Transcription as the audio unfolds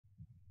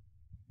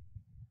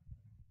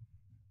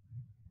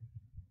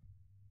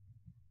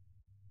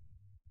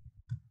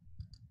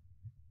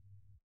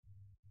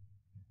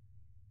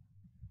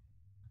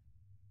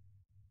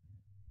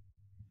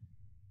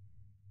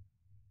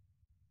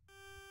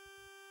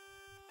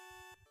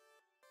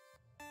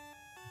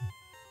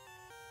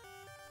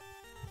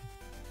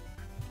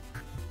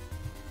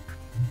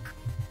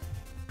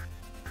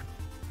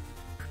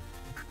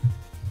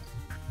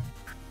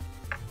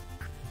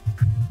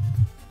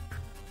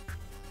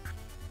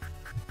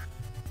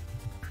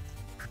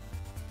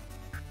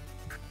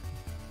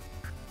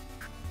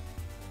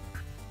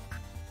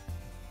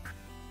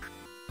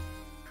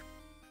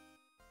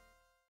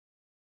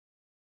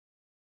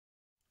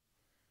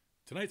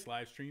Tonight's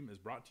live stream is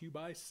brought to you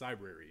by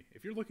Cybrary.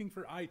 If you're looking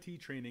for IT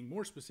training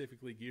more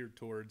specifically geared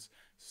towards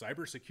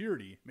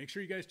cybersecurity, make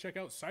sure you guys check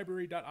out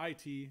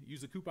cybrary.it. Use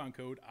the coupon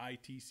code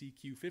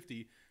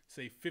ITCQ50.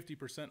 Save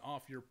 50%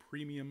 off your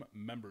premium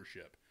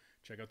membership.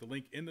 Check out the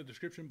link in the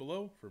description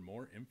below for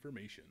more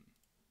information.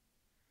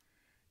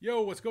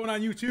 Yo, what's going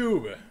on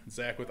YouTube?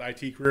 Zach with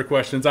IT Career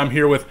Questions. I'm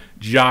here with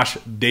Josh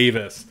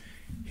Davis.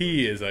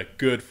 He is a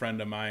good friend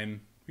of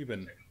mine. We've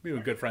been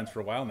good friends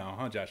for a while now,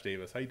 huh, Josh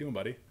Davis? How you doing,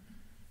 buddy?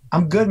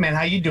 I'm good, man.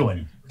 How you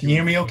doing? Can you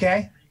hear me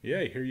okay? Yeah,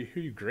 I hear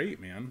you great,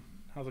 man.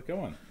 How's it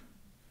going?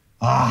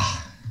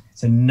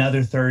 It's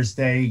another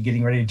Thursday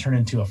getting ready to turn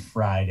into a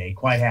Friday.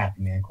 Quite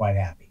happy, man. Quite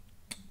happy.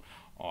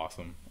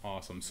 Awesome.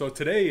 So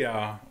today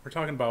we're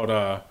talking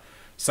about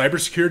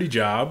cybersecurity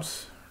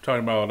jobs. We're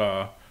talking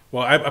about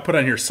I put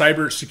on here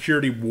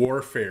cybersecurity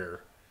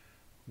warfare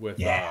with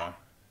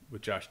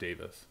Josh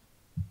Davis.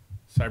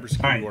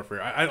 Cybersecurity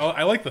warfare.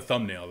 I like the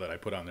thumbnail that I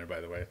put on there,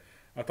 by the way.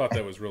 I thought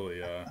that was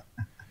really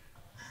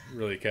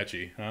really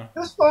catchy, huh? It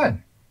was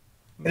fun.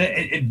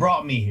 It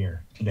brought me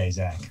here today,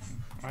 Zach.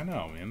 I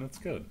know, man. That's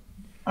good.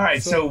 All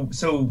right, so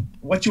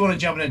what you want to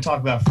jump in and talk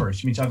about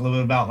first? You mean talk a little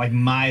bit about like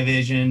my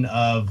vision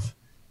of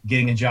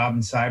getting a job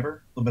in cyber,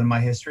 a little bit of my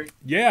history?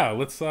 Yeah,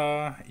 let's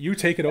you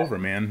take it over,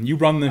 man. You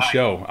run this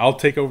show. I'll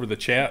take over the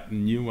chat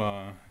and you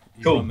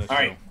cool. Run this show. All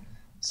right.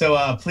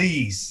 So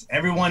please,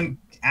 everyone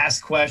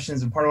ask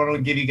questions, and part of what I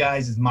want to give you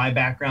guys is my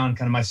background,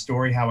 kind of my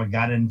story, how I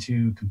got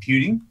into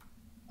computing,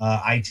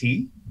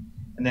 IT,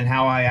 and then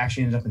how I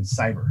actually ended up in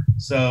cyber.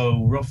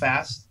 So real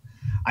fast,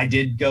 I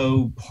did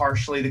go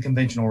partially the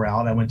conventional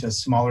route. I went to a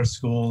smaller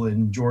school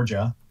in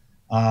Georgia,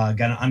 got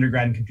an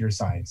undergrad in computer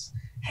science.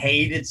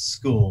 Hated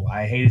school.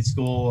 I hated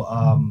school,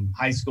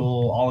 high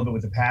school, all of it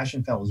with a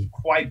passion. Felt it was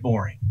quite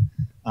boring.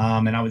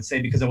 And I would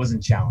say because I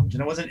wasn't challenged.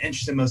 And I wasn't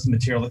interested in most of the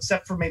material,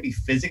 except for maybe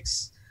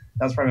physics.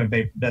 That was probably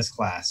my best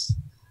class.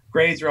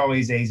 Grades were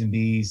always A's and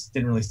B's.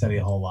 Didn't really study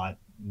a whole lot.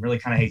 Really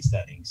kind of hate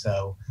studying.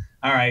 So,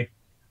 all right,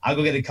 I'll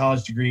go get a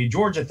college degree.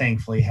 Georgia,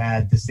 thankfully,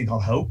 had this thing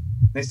called HOPE.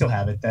 They still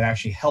have it. That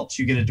actually helps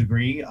you get a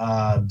degree,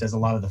 does a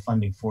lot of the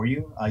funding for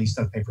you. You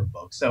still have to pay for a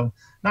book. So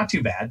not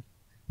too bad.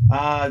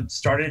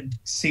 Started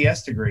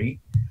CS degree.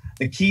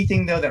 The key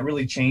thing, though, that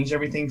really changed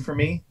everything for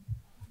me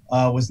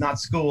was not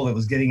school. It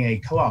was getting a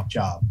co-op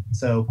job.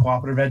 So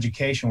cooperative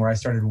education, where I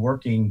started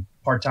working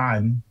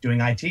part-time doing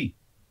IT.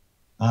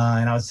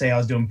 And I would say I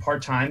was doing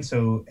part-time,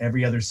 so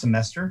every other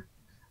semester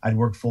I'd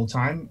work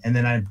full-time, and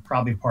then I'd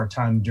probably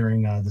part-time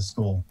during the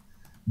school.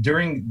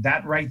 During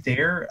that right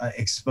there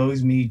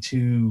exposed me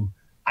to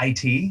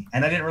IT,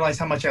 and I didn't realize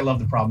how much I love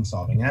the problem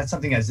solving. And that's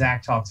something that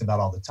Zach talks about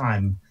all the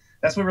time.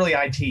 That's what really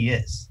IT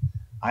is.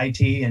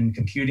 IT and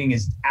computing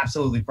is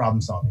absolutely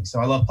problem solving.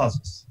 So I love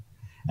puzzles.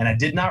 And I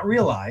did not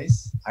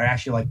realize I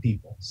actually like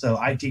people. So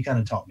IT kind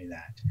of taught me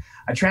that.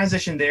 I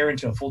transitioned there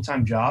into a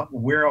full-time job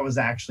where I was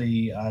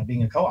actually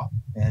being a co-op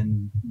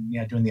and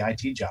doing the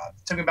IT job.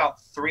 It took me about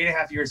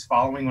 3.5 years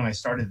following when I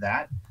started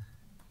that.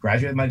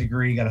 Graduated my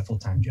degree, got a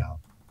full-time job.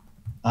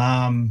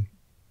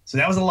 So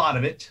that was a lot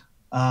of it.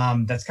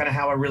 That's kind of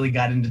how I really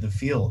got into the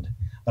field.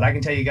 But I can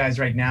tell you guys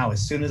right now,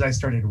 as soon as I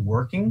started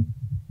working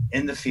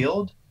in the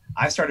field,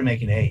 I started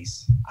making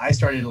A's. I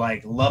started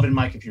like loving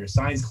my computer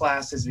science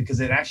classes because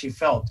it actually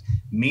felt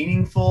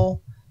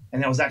meaningful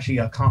and I was actually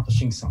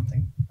accomplishing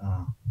something.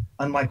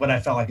 Unlike what I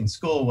felt like in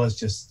school was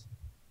just,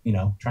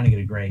 trying to get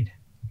a grade.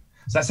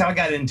 So that's how I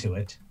got into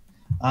it.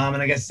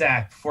 And I guess,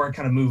 Zach, before I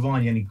kind of move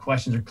on, you have any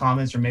questions or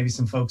comments or maybe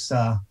some folks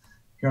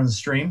here on the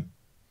stream?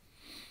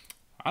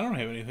 I don't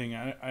have anything.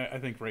 I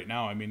think right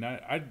now, I mean,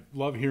 I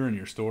love hearing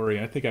your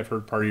story. I think I've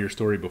heard part of your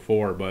story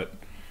before, but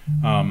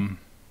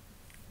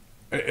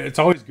it's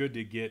always good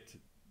to get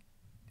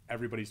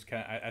everybody's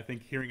I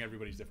think hearing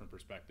everybody's different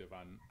perspective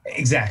on how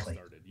exactly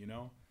started,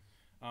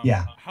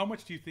 yeah. How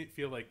much do you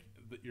feel like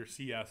your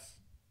CS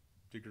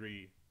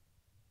degree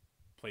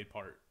played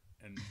part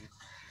in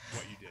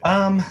what you did?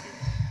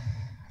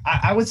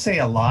 I would say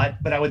a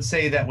lot, but I would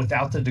say that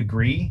without the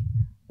degree,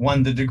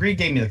 the degree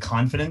gave me the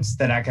confidence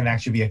that I can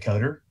actually be a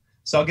coder.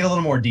 So I'll get a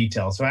little more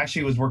detail. So I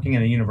actually was working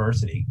in a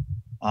university.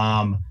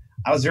 I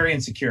was very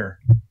insecure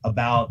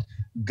about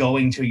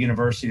going to a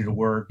university to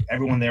work.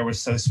 Everyone there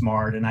was so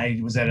smart. And I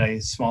was at a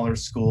smaller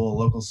school, a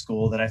local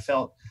school, that I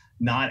felt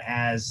not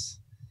as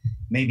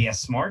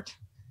smart.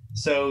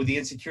 So the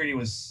insecurity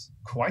was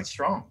quite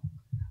strong.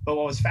 But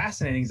what was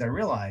fascinating is I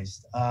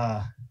realized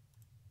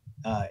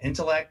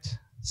intellect,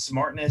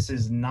 smartness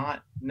is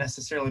not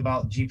necessarily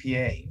about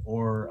GPA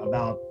or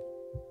about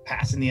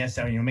passing the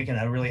SAT, making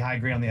a really high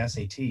grade on the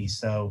SAT.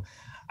 So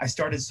I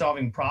started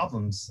solving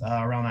problems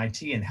around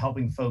IT and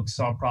helping folks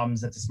solve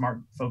problems that the smart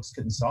folks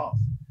couldn't solve.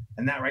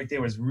 And that right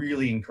there was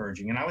really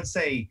encouraging. And I would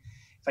say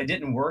if I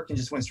didn't work and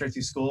just went straight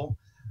through school,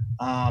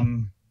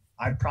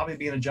 I'd probably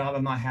be in a job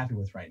I'm not happy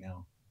with right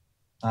now.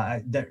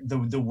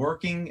 The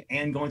working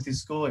and going through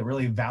school, it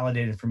really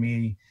validated for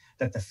me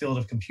that the field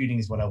of computing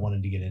is what I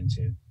wanted to get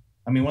into.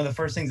 I mean, one of the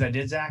first things I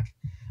did, Zach,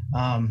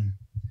 as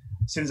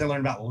soon as I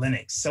learned about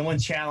Linux, someone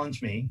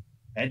challenged me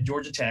at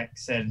Georgia Tech,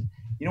 said,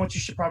 you know what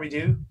you should probably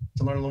do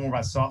to learn a little more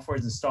about software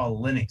is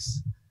install Linux.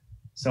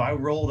 So I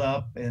rolled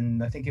up,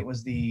 and I think it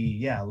was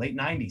the late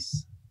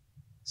 90s,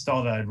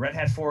 installed a Red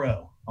Hat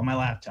 4.0 on my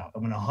laptop. I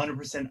went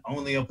 100%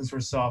 only open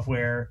source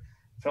software.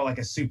 Felt like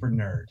a super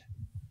nerd.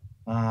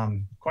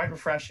 Quite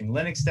refreshing.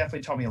 Linux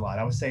definitely taught me a lot.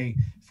 I would say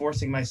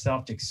forcing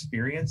myself to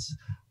experience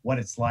what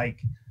it's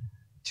like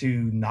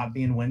to not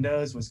be in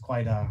Windows was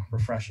quite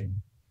refreshing.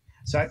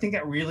 So I think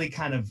that really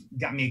kind of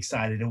got me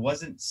excited. It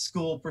wasn't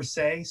school per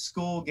se.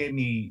 School gave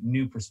me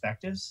new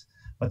perspectives,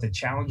 but the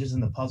challenges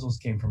and the puzzles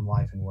came from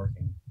life and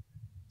working.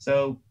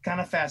 So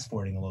kind of fast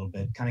forwarding a little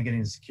bit, kind of getting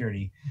into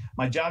security.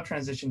 My job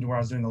transitioned to where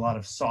I was doing a lot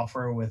of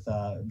software with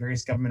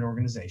various government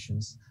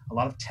organizations, a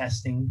lot of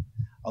testing,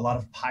 a lot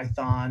of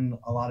Python,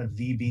 a lot of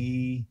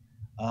VB,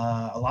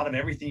 a lot of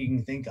everything you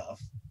can think of,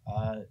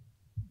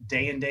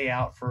 day in, day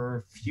out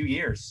for a few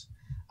years.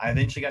 I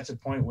eventually got to the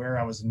point where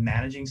I was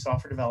managing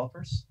software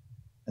developers,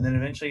 and then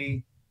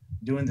eventually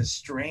doing the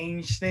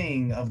strange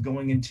thing of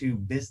going into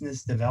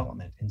business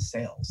development and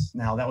sales.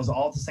 Now, that was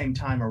all at the same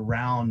time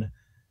around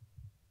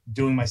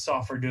doing my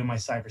software, doing my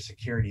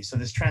cybersecurity. So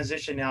this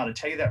transition now, to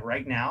tell you that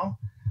right now,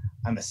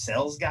 I'm a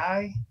sales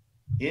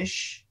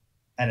guy-ish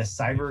at a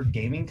cyber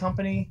gaming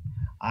company.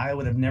 I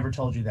would have never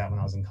told you that when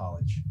I was in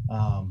college.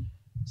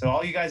 So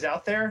all you guys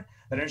out there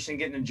that are interested in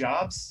getting in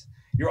jobs,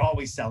 you're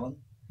always selling.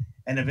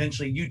 And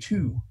eventually you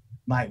too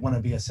might want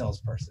to be a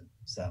salesperson.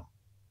 So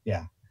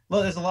yeah,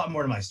 well, there's a lot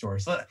more to my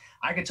story. So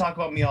I could talk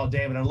about me all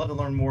day, but I'd love to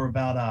learn more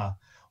about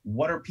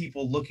what are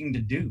people looking to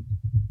do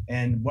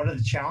and what are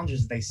the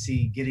challenges they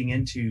see getting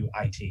into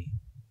IT.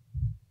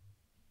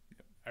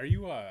 Are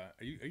you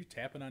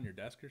tapping on your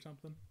desk or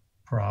something?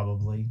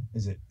 Probably.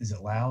 Is it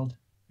loud?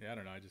 Yeah, I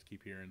don't know. I just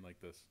keep hearing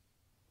like this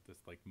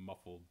like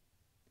muffled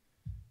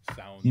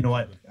sound. You know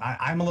what?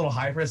 I'm a little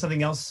hyper.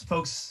 Something else,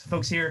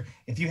 folks here.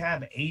 If you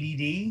have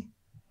ADD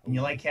and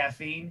you like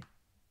caffeine,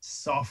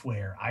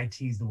 software,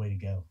 IT is the way to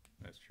go.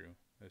 That's true.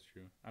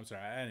 I'm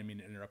sorry. I didn't mean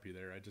to interrupt you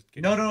there. I just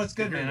no, it's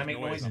good, man. I make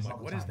noises. I'm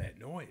like, what is that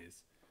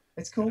noise?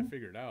 It's cool. I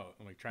figure it out.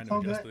 I'm like trying to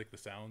adjust like the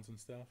sounds and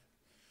stuff.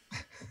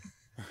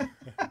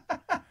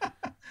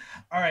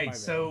 All right.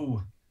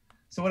 So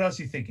what else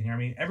are you thinking here? I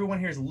mean, everyone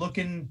here is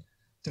looking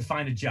to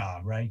find a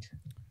job, right?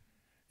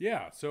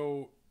 Yeah.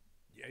 So,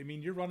 I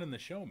mean, you're running the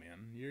show,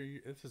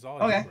 man. This is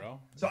all okay, you, bro.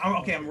 So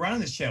I'm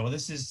running the show. Well,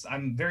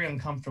 I'm very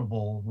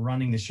uncomfortable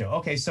running the show.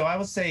 Okay. So I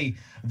would say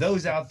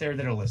those out there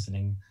that are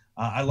listening,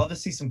 I love to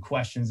see some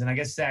questions. And I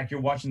guess, Zach,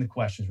 you're watching the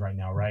questions right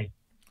now, right?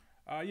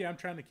 Yeah, I'm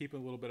trying to keep a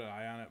little bit of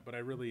eye on it, but I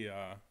really,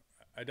 I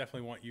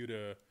definitely want you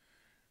to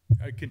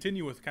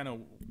continue with kind of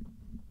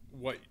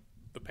what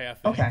the path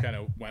that you kind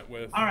of went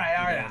with. All right.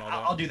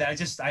 I'll do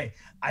that.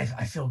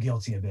 I feel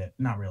guilty a bit.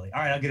 Not really.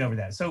 All right, I'll get over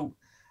that. So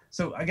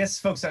I guess,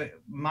 folks,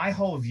 my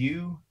whole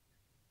view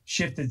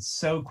shifted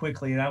so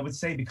quickly, and I would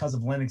say because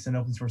of Linux and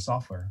open source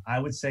software. I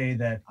would say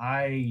that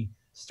I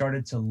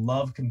started to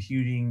love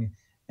computing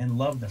and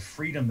love the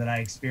freedom that I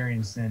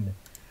experienced in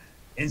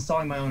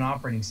installing my own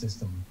operating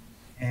system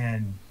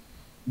and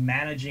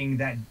managing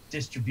that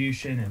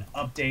distribution and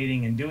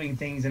updating and doing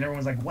things. And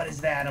everyone's like, what is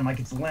that? I'm like,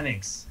 it's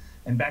Linux.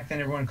 And back then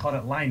everyone called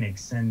it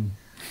Linux and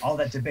all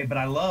that debate. But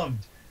I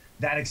loved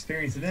that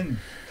experience. And then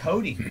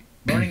coding,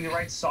 learning the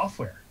right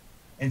software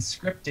and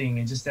scripting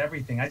and just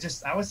everything. I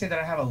would say that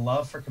I have a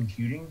love for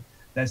computing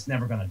that's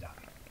never going to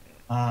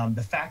die.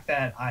 The fact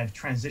that I've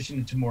transitioned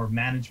into more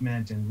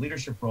management and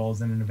leadership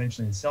roles and then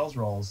eventually in sales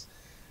roles,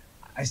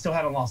 I still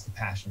haven't lost the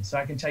passion. So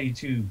I can tell you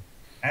too,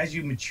 as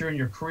you mature in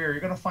your career, you're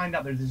going to find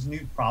out that there's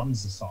new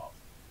problems to solve,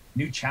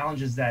 new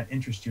challenges that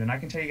interest you. And I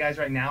can tell you guys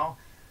right now,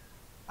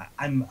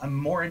 I'm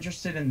more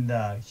interested in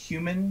the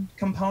human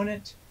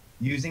component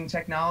using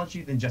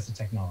technology than just the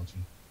technology.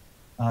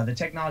 The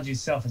technology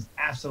itself is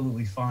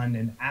absolutely fun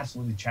and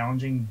absolutely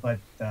challenging, but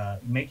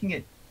making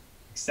it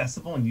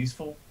accessible and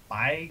useful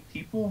by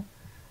people,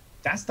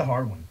 that's the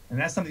hard one. And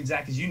that's something,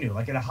 Zach, as you knew,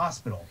 like at a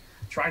hospital,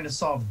 trying to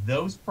solve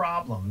those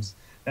problems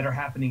that are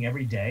happening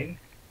every day.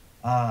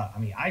 I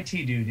mean, IT,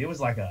 dude, it was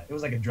like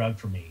a drug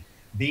for me.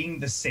 Being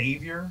the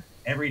savior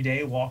every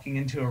day, walking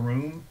into a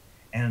room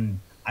and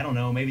I don't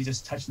know, maybe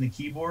just touching the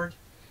keyboard,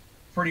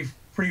 pretty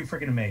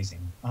freaking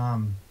amazing.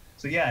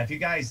 So yeah, if you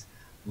guys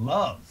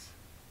love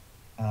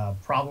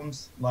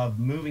problems, love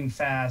moving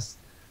fast,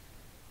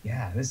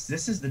 yeah,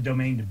 this is the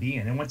domain to be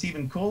in. And what's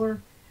even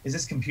cooler is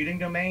this computing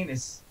domain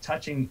is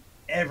touching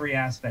every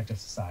aspect of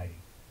society.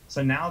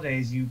 So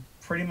nowadays, you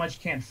pretty much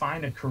can't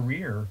find a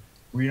career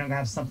where you don't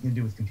have something to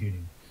do with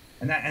computing.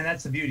 And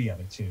that's the beauty of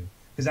it too.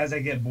 Because as I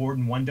get bored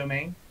in one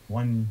domain,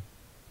 one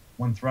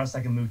thrust,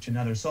 I can move to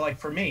another. So like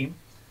for me,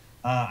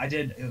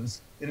 it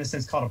was in a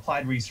sense called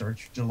applied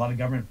research, did a lot of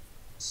government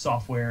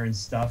software and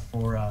stuff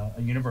for a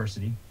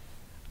university.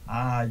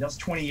 That was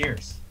 20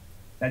 years.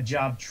 That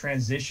job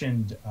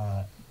transitioned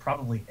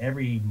probably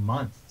every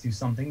month to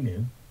something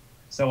new.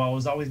 So I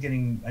was always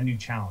getting a new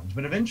challenge.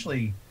 But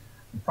eventually,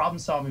 problem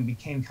solving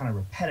became kind of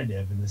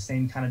repetitive in the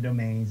same kind of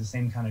domains, the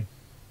same kind of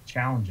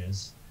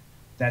challenges,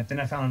 that then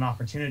I found an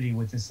opportunity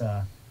with this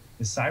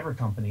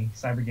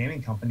cyber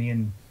gaming company,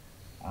 and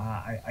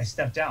I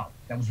stepped out.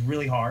 That was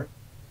really hard.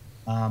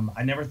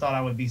 I never thought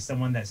I would be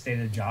someone that stayed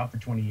at a job for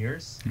 20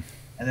 years.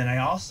 And then I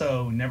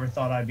also never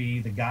thought I'd be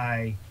the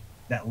guy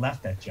that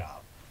left that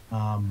job.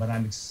 But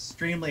I'm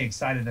extremely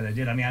excited that I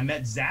did. I mean, I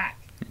met Zach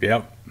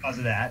because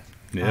of that.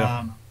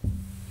 Yeah.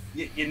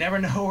 You never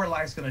know where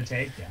life's going to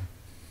take you.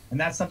 And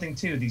that's something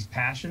too. These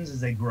passions,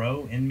 as they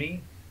grow in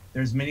me,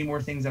 there's many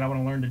more things that I want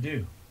to learn to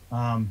do.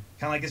 Kind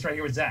of like this right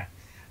here with Zach.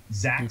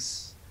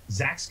 Zach's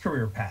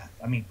career path.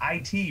 I mean,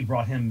 IT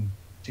brought him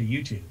to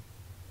YouTube.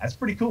 That's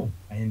pretty cool.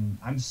 And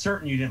I'm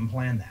certain you didn't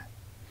plan that.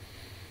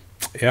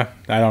 Yeah.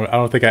 I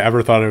don't think I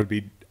ever thought it would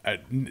be,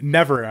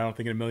 never, I don't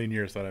think in a million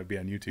years thought I'd be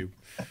on YouTube.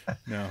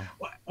 No.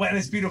 Well, and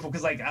it's beautiful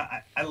because like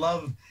I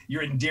love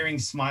your endearing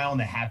smile and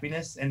the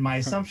happiness. And my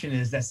assumption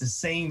is that's the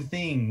same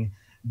thing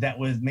that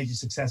made you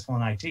successful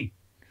in IT.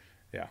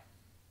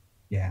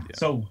 Yeah.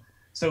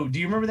 So do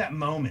you remember that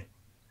moment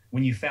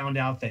when you found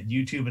out that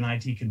YouTube and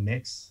IT can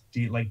mix?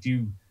 Do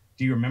you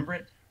remember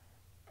it?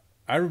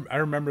 I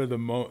remember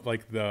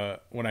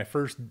when I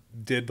first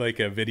did like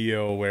a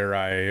video where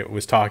I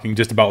was talking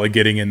just about like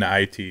getting into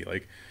IT.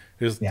 Like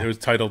it was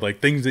titled like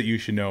things that you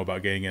should know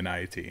about getting into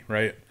IT,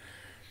 right?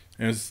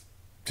 And it was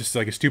just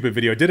like a stupid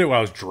video. I did it while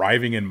I was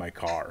driving in my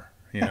car,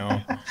 you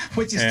know,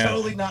 which is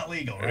totally not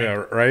legal, right?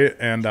 Yeah, right.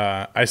 And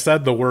I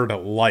said the word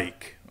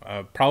like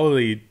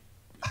probably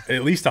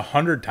at least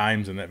 100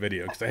 times in that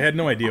video because I had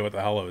no idea what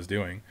the hell I was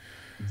doing.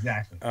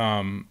 Exactly.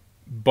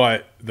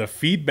 But the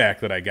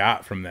feedback that I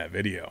got from that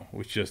video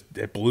was just,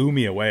 it blew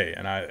me away.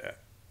 And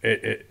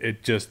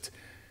it just,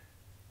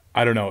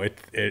 I don't know,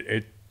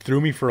 it threw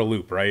me for a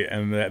loop. Right.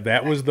 And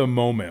that was the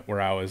moment where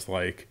I was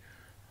like,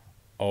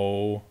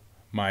 oh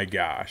my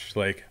gosh,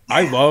 like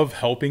I love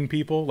helping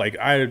people. Like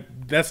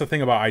that's the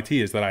thing about IT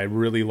is that I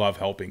really love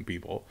helping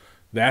people.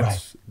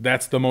 That's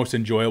the most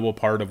enjoyable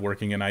part of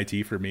working in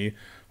IT for me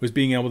was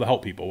being able to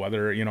help people,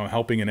 whether, you know,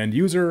 helping an end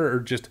user or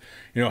just,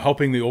 you know,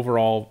 helping the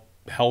overall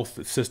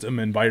health system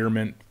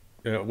environment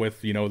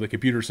with, you know, the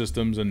computer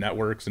systems and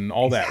networks and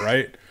all that.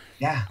 Right.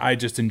 Yeah. I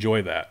just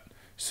enjoy that.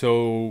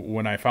 So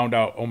when I found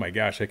out, oh my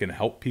gosh, I can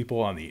help people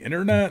on the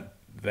internet,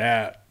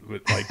 that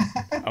like,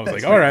 I was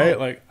like, all right,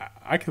 cool. Like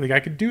I think I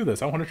could do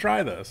this. I want to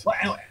try this.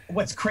 Well,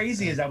 what's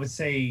crazy is I would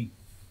say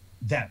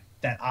that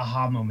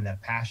aha moment,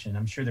 that passion,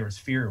 I'm sure there was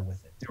fear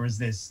with it. There was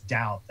this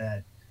doubt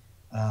that,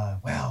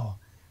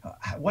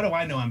 what do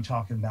I know I'm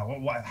talking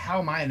about? How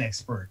am I an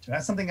expert?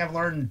 That's something I've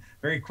learned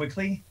very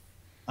quickly.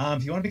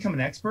 If you want to become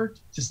an expert,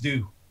 just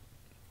do.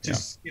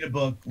 Just get a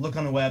book, look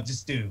on the web,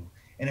 just do.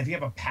 And if you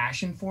have a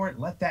passion for it,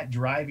 let that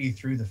drive you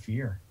through the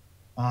fear.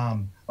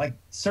 Like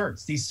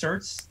certs, these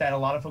certs that a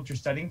lot of folks are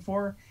studying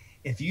for,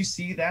 if you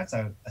see that's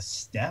a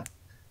step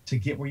to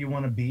get where you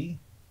want to be,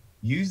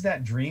 use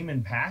that dream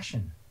and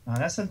passion.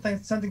 That's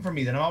something for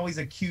me that I'm always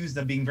accused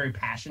of being very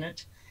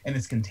passionate, and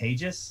it's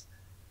contagious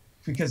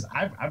because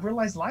I've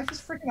realized life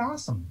is freaking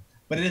awesome,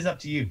 but it is up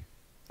to you.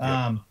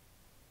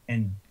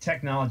 And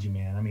technology,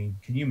 man, I mean,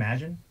 can you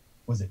imagine?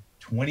 Was it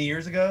 20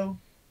 years ago,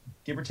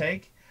 give or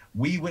take?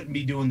 We wouldn't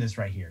be doing this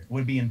right here. It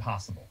would be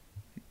impossible.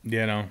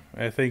 Yeah, no,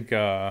 I think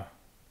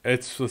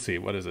let's see,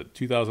 what is it,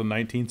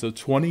 2019? So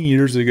 20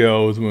 years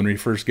ago was when we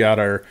first got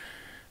our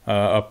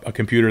a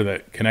computer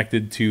that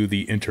connected to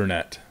the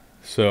internet.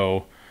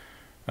 So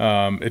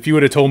if you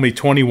would have told me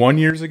 21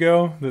 years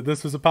ago that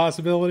this was a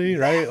possibility,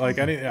 right? Like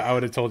I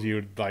would have told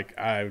you, like,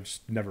 I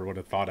just never would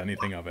have thought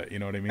anything of it. You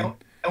know what I mean?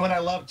 And what I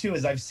love too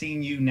is I've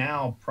seen you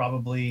now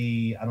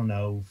probably, I don't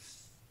know,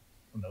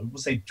 we'll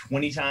say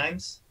 20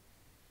 times,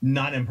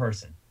 not in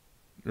person,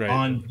 right,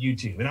 on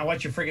YouTube. And I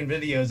watch your freaking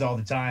videos all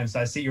the time, so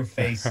I see your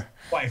face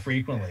quite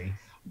frequently.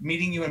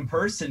 Meeting you in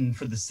person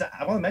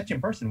I've only met you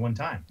in person one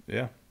time.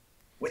 Yeah.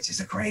 Which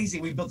is crazy.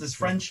 We built this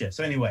friendship.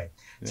 So anyway,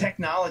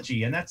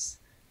 technology, and that's,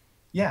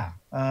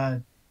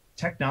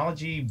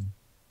 technology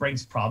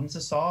brings problems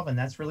to solve, and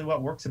that's really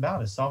what work's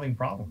about, is solving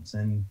problems.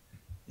 And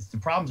the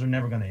problems are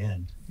never going to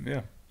end.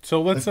 Yeah.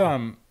 So let's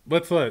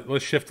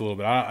shift a little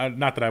bit.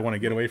 Not that I want to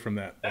get away from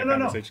that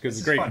conversation because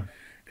it's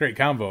great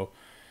convo.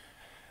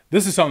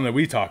 This is something that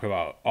we talk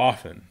about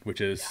often,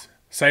 which is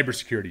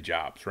cybersecurity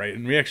jobs, right?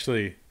 And we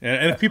actually,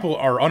 and if people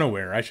are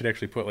unaware, I should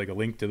actually put like a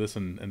link to this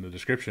in the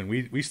description.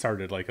 We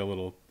started like a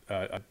little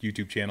a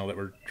YouTube channel that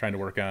we're trying to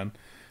work on.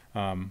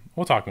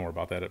 We'll talk more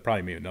about that at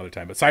probably maybe another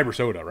time, but Cyber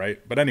Soda, right?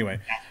 But anyway,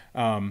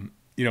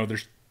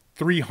 there's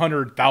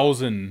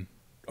 300,000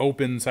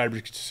 open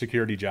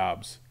cybersecurity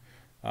jobs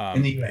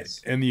in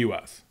the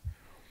U.S.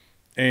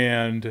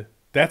 And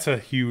that's a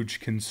huge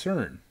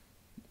concern,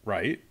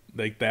 right?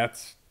 Like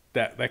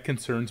that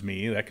concerns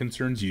me. That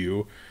concerns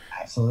you.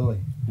 Absolutely.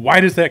 Why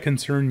does that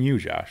concern you,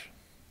 Josh?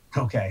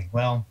 Okay.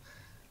 Well,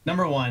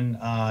 number one,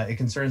 it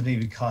concerns me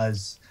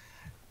because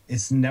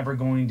it's never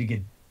going to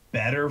get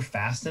better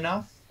fast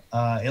enough.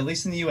 At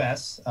least in the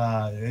U.S.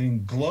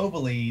 And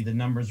globally, the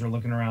numbers are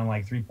looking around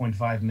like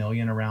 3.5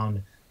 million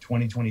around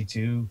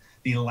 2022.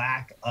 The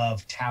lack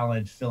of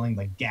talent filling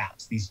the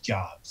gaps, these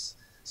jobs.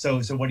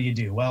 So what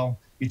do? Well,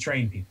 you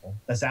train people.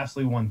 That's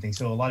absolutely one thing.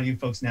 So a lot of you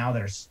folks now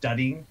that are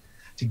studying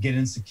to get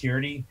in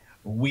security,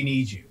 we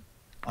need you.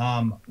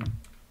 Um,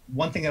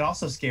 One thing that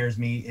also scares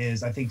me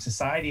is I think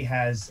society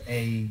has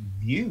a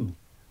view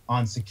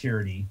on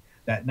security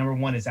that number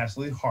one, it's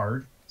absolutely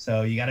hard.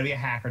 So you got to be a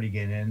hacker to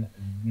get in.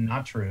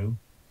 Not true.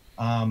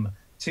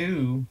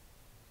 Two,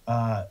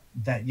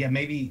 that yeah,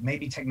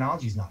 maybe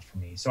technology is not for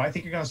me. So I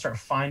think you're going to start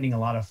finding a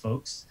lot of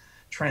folks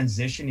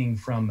transitioning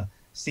from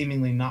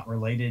seemingly not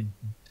related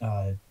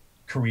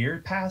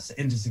career paths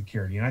into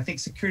security. And I think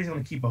security is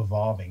going to keep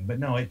evolving. But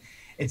no,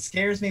 it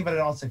scares me, but it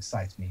also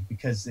excites me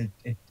because it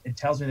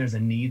tells me there's a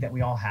need that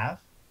we all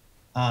have,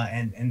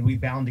 and we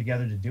bound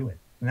together to do it.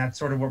 And that's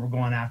sort of what we're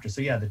going after.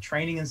 So yeah, the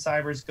training in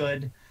cyber is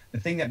good. The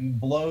thing that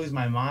blows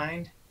my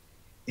mind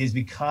is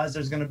because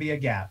there's going to be a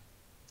gap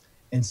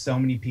in so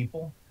many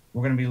people,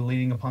 we're going to be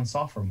leaning upon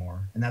software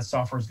more. And that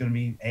software is going to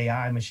be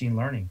AI, machine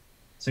learning.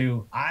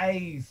 So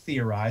I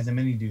theorize, and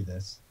many do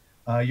this,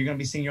 you're going to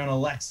be seeing your own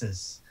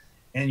Alexis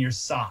and your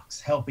socks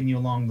helping you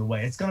along the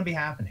way. It's going to be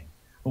happening.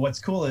 But what's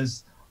cool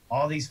is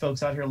all these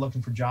folks out here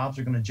looking for jobs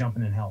are going to jump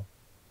in and help.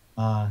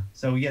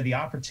 So yeah, the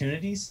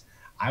opportunities,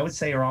 I would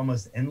say, are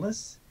almost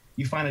endless.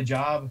 You find a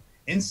job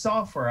in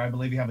software, I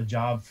believe you have a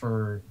job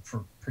for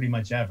pretty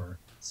much ever.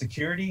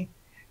 Security,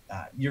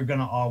 you're going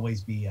to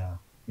always be,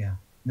 yeah,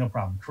 no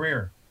problem.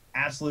 Career,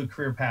 absolute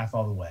career path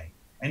all the way.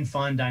 And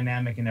fun,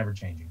 dynamic, and ever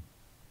changing.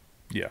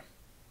 Yeah,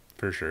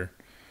 for sure.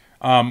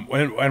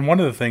 And one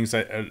of the things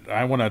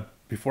I want to,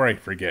 before I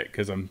forget,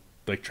 because I'm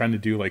like trying to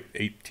do like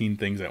 18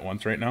 things at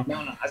once right now.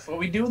 No, that's what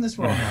we do in this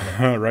world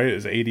now. Right?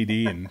 Is ADD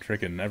and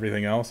freaking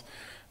everything else.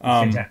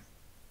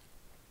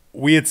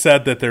 We had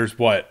said that there's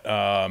what,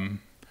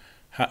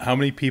 how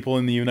many people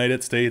in the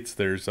United States?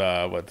 There's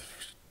what?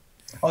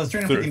 Oh, there's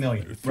 350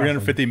 million.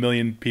 350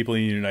 million people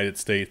in the United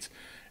States.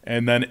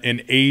 And then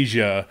in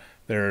Asia,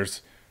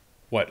 there's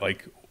what,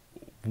 like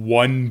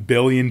 1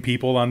 billion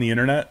people on the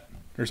internet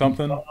or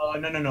something?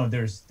 No.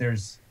 There's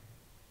 2.3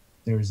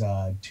 or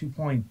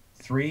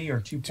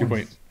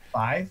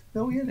 2.5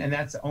 billion, and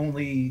that's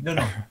only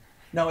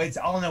no. It's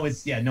all I know.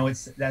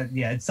 It's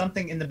it's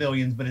something in the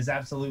billions, but it's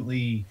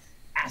absolutely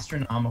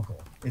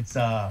astronomical. It's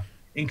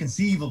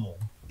inconceivable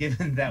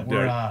given that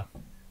we're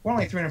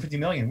only 350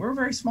 million. We're a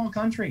very small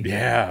country.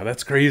 Yeah,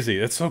 that's crazy.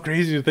 That's so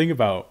crazy to think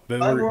about.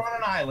 But we're on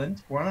an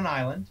island. We're on an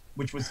island,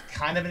 which was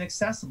kind of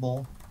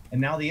inaccessible,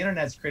 and now the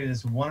internet's created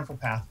this wonderful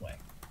pathway.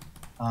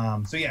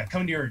 So yeah,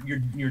 coming to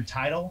your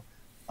title,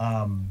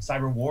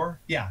 cyber war.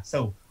 Yeah,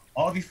 so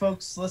all of you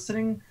folks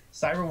listening,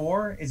 cyber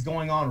war is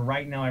going on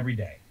right now every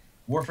day.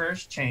 Warfare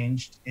has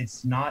changed.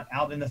 It's not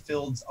out in the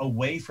fields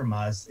away from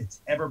us.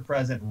 It's ever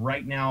present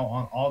right now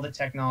on all the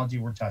technology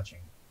we're touching.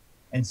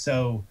 And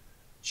so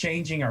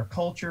changing our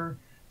culture,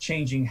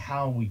 changing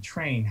how we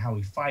train, how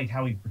we fight,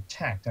 how we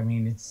protect. I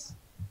mean, it's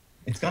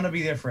going to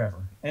be there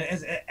forever.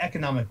 And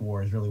economic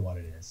war is really what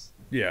it is.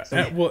 Yeah. So,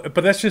 yeah. Well,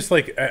 but that's just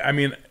like, I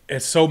mean,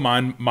 it's so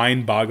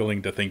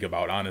mind-boggling to think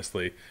about,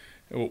 honestly,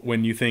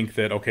 when you think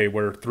that, okay,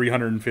 we're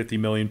 350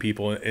 million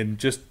people in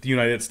just the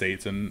United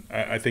States. And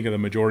I think of the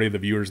majority of the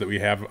viewers that we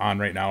have on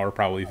right now are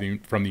probably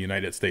from the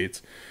United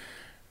States.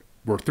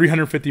 We're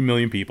 350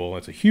 million people.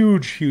 That's a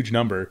huge, huge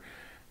number.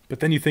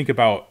 But then you think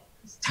about,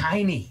 it's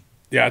tiny.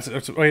 Yeah,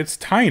 it's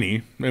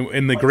tiny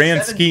in the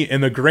grand scheme.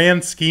 In the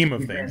grand scheme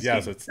of things,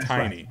 yes, it's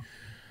tiny. Right.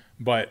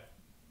 But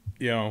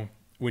you know,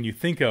 when you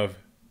think of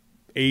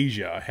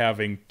Asia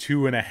having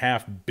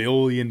 2.5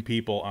 billion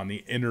people on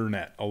the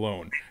internet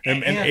alone,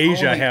 and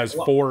Asia only has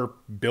 4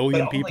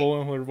 billion people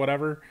or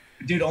whatever.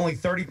 Dude, only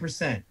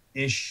 30%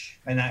 ish,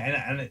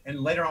 and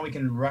later on we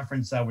can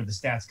reference where the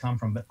stats come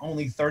from. But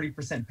only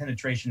 30%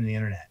 penetration in the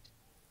internet.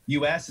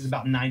 U.S. is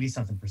about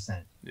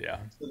 90-something%. Yeah.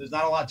 So there's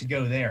not a lot to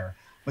go there,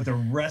 but the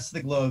rest of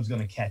the globe's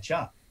going to catch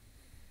up.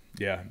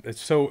 Yeah.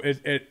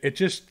 It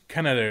just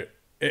kind of,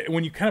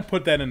 when you kind of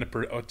put that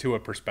into a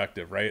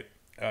perspective, right?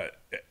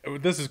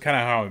 This is kind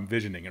of how I'm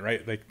envisioning it,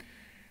 right? Like,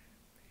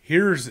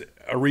 here's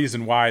a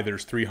reason why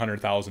there's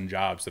 300,000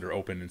 jobs that are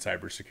open in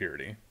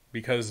cybersecurity,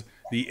 because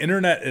the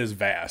internet is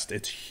vast.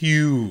 It's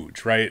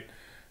huge, right?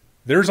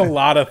 There's a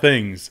lot of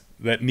things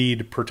that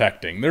need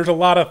protecting. There's a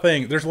lot of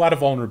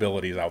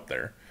vulnerabilities out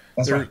there.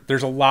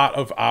 There's a lot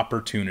of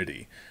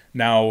opportunity.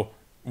 Now,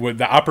 with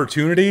the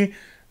opportunity,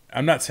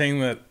 I'm not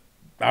saying that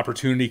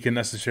opportunity can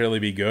necessarily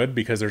be good,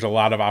 because there's a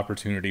lot of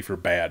opportunity for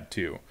bad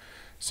too.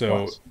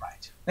 So,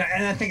 right.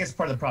 And I think it's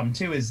part of the problem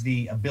too, is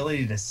the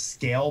ability to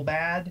scale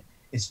bad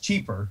is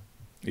cheaper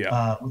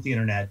with the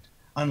internet.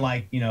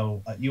 Unlike,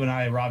 you and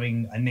I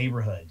robbing a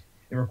neighborhood,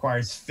 it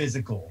requires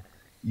physical.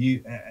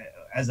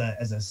 As a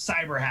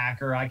cyber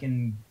hacker, I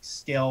can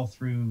scale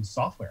through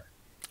software.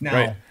 Now,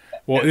 right.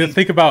 Well,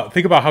 think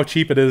about how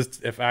cheap it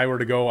is if I were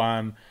to go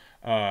on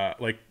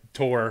like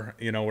Tor,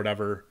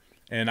 whatever,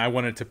 and I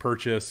wanted to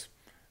purchase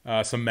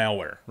some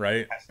malware,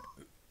 right?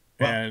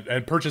 Well,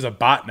 and purchase a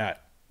botnet,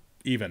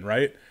 even,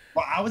 right?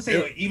 Well, I would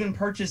say even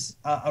purchase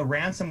a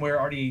ransomware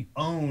already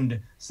owned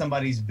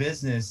somebody's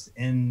business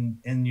in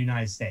the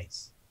United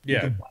States.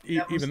 Yeah,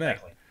 even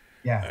that.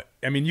 Yeah.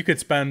 I mean, you could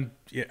spend.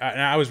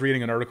 I was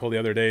reading an article the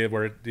other day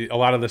where a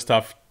lot of the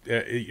stuff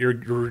you're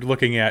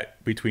looking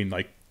at between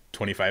like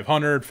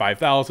 $2,500,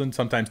 $5,000,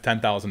 sometimes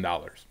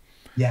 $10,000.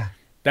 Yeah.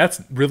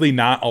 That's really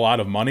not a lot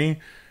of money.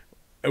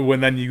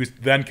 When then you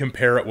then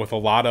compare it with a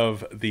lot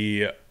of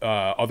the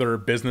other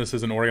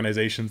businesses and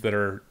organizations that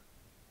are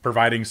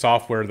providing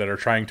software that are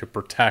trying to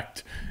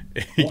protect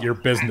your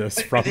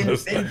business from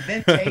this.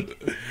 Then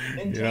take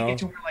it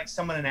to where, like,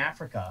 someone in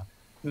Africa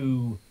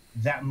who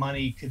that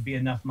money could be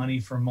enough money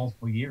for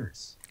multiple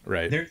years.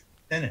 Right. There's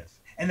incentive.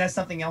 And that's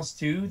something else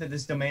too that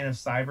this domain of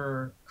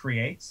cyber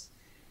creates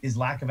is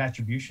lack of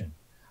attribution.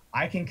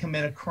 I can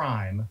commit a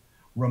crime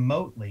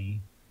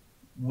remotely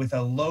with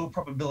a low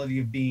probability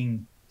of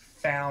being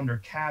found or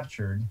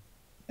captured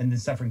and then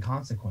suffering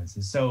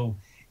consequences. So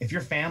if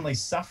your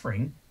family's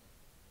suffering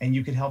and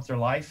you could help their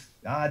life,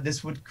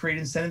 this would create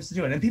incentives to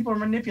do it. And people are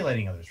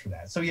manipulating others for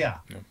that. So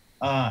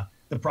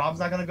the problem's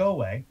not going to go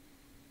away,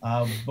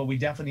 but we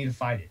definitely need to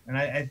fight it. And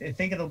I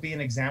think it'll be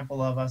an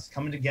example of us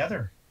coming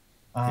together.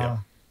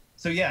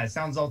 So yeah, it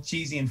sounds all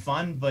cheesy and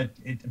fun, but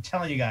I'm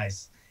telling you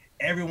guys,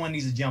 everyone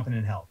needs to jump in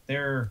and help.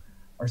 There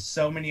are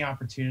so many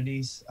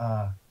opportunities.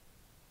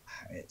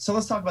 So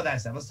let's talk about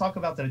that stuff. Let's talk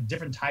about the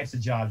different types of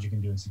jobs you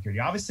can do in security.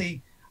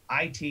 Obviously,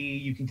 IT,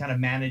 you can kind of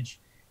manage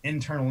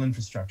internal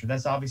infrastructure.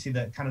 That's obviously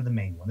the kind of the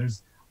main one.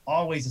 There's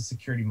always a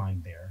security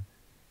mind there.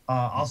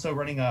 Also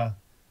running a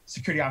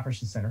security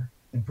operations center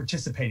and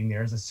participating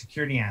there as a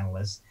security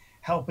analyst,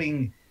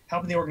 helping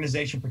the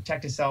organization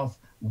protect itself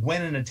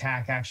when an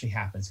attack actually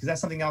happens, because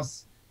that's something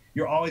else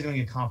you're always going to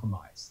get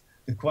compromised.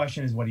 The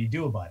question is, what do you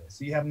do about it?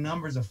 So you have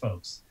numbers of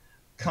folks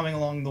coming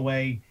along the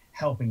way,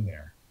 helping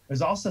there.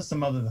 There's also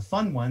some other, the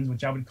fun ones,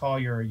 which I would call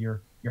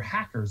your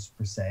hackers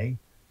per se,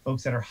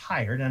 folks that are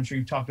hired. And I'm sure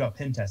you've talked about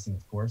pen testing,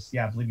 of course.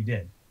 Yeah, I believe you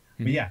did.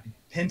 Mm-hmm. But yeah,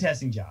 pen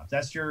testing jobs.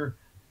 That's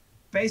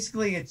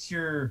basically it's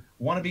your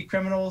wannabe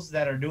criminals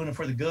that are doing it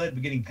for the good,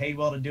 but getting paid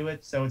well to do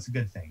it. So it's a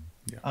good thing.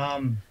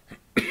 Yeah.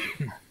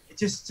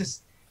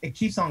 It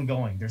keeps on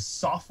going. There's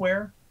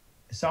software.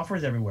 Software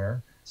is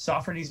everywhere.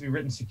 Software needs to be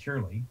written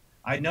securely.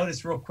 I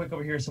noticed real quick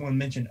over here, someone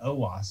mentioned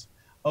OWASP.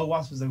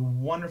 OWASP is a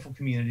wonderful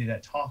community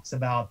that talks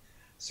about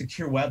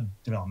secure web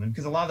development,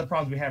 because a lot of the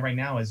problems we have right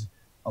now is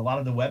a lot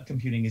of the web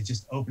computing is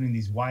just opening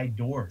these wide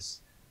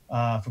doors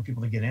for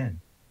people to get in.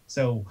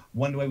 So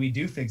one way we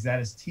do fix that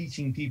is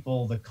teaching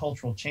people the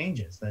cultural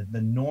changes,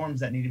 the norms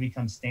that need to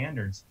become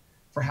standards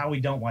for how we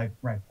don't write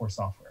poor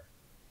software.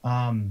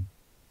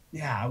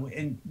 Yeah,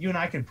 and you and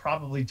I could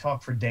probably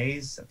talk for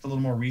days for a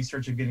little more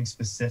research of getting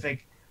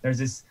specific. There's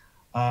this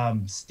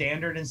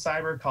standard in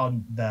cyber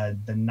called the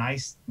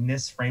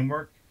NIST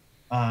framework.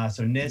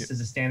 So NIST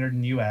is a standard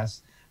in the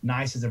US.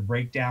 NICE is a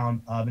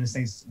breakdown of, in a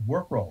sense,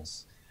 work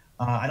roles.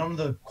 I don't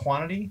know the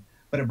quantity,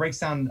 but it breaks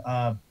down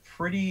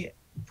pretty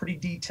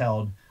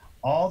detailed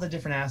all the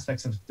different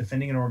aspects of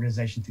defending an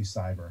organization through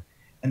cyber.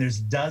 And there's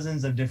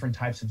dozens of different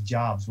types of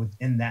jobs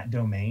within that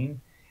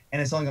domain,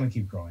 and it's only going to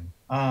keep growing.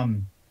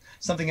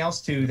 Something else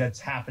too that's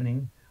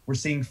happening, we're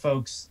seeing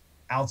folks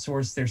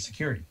outsource their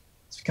security.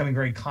 It's becoming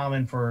very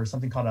common for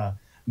something called a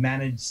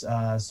managed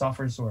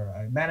software or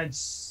a managed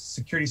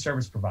security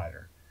service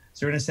provider.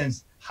 So in a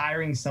sense,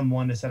 hiring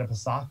someone to set up a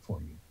SOC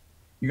for you.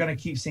 You're going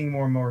to keep seeing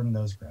more and more than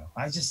those grow.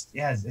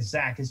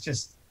 Zach, it's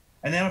just,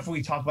 and then if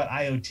we talk about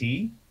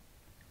IoT,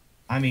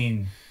 I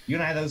mean, you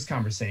and I have those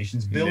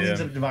conversations, billions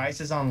of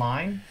devices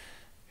online.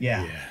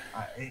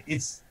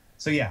 This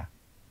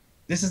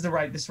is the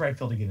right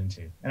field to get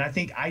into. And I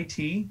think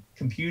IT,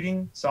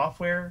 computing,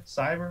 software,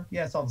 cyber,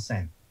 it's all the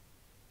same.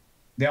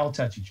 They all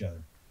touch each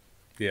other.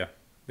 Yeah,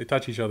 they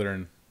touch each other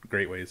in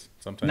great ways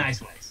sometimes.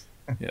 Nice ways.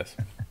 Yes,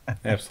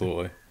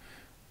 absolutely.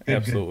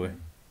 Absolutely. Good.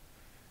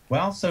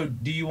 Well, so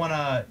do you want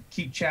to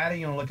keep chatting?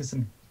 You want to look at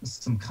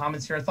some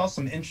comments here? I thought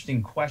some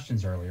interesting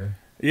questions earlier.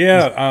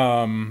 Yeah,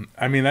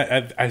 I mean,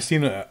 I've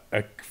seen a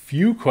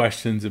few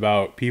questions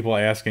about people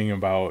asking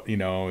about,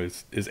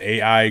 is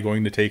AI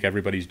going to take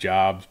everybody's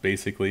jobs,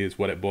 basically, is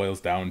what it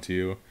boils down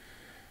to.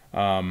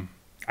 I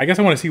guess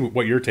I want to see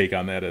what your take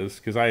on that is,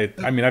 because I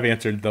mean, I've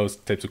answered those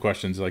types of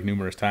questions like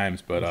numerous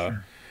times, but,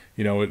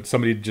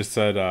 somebody just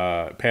said,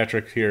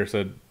 Patrick here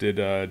said,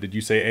 did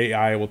you say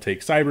AI will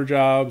take cyber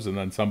jobs? And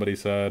then somebody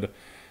said,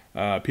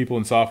 people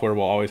in software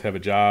will always have a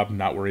job,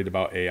 not worried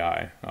about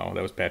AI. Oh,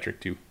 that was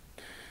Patrick too.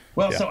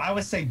 Well, so I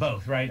would say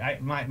both,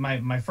 right?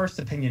 My first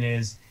opinion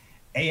is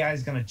AI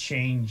is going to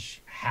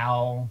change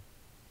how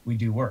we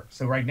do work.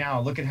 So right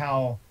now, look at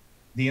how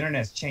the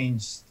internet's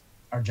changed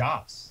our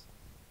jobs,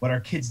 what our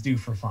kids do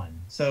for fun.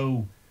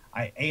 So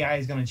AI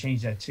is going to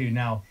change that too.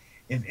 Now,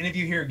 if any of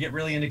you here get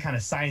really into kind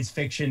of science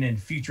fiction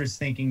and futurist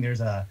thinking,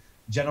 there's a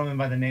gentleman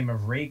by the name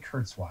of Ray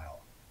Kurzweil.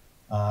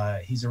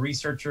 He's a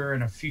researcher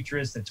and a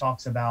futurist that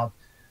talks about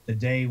the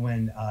day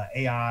when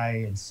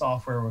AI and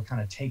software will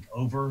kind of take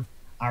over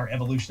our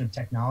evolution of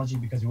technology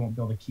because we won't be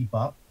able to keep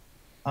up.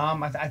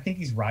 I think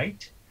he's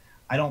right.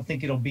 I don't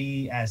think it'll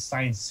be as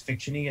science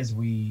fiction-y as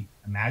we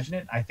imagine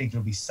it. I think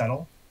it'll be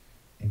subtle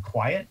and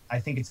quiet. I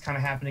think it's kind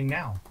of happening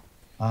now.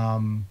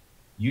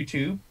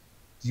 YouTube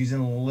is using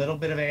a little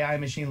bit of AI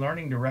machine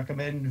learning to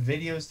recommend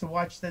videos to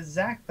watch that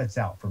Zach puts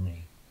out for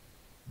me.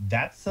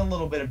 that's a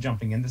little bit of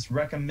jumping in. This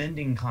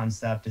recommending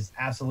concept is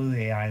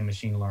absolutely AI and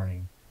machine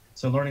learning.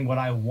 So learning what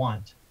I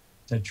want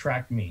to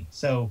attract me.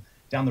 So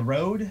down the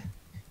road,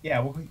 yeah,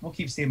 we'll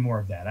keep seeing more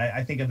of that.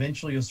 I think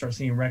eventually you'll start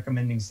seeing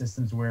recommending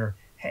systems where,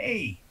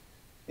 hey,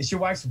 it's your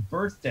wife's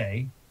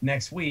birthday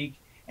next week,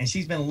 and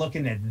she's been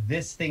looking at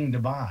this thing to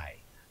buy.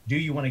 Do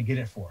you want to get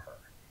it for her?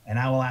 And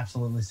I will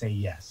absolutely say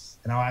yes.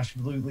 And I'll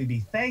absolutely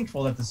be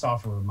thankful that the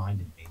software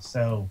reminded me.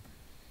 So,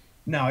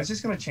 no, it's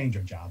just going to change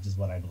our jobs, is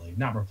what I believe,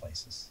 not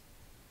replace us.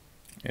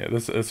 Yeah,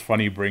 this is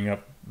funny you bring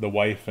up the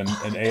wife and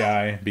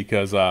AI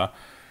because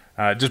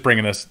just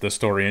bringing the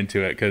story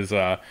into it because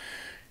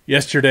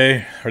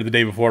yesterday or the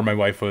day before, my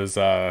wife was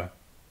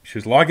she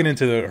was logging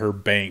into her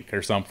bank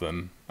or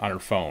something on her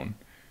phone,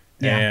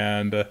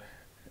 and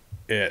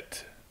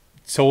it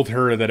told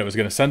her that it was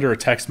going to send her a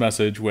text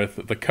message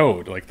with the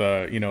code, like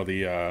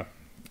the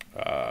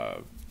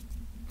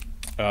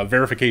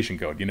verification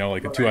code,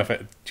 like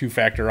a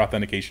two-factor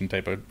authentication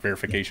type of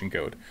verification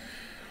code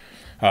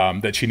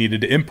that she needed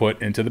to input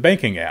into the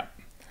banking app.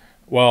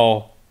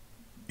 Well,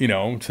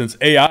 since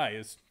AI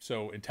is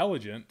so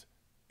intelligent,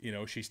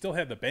 she still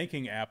had the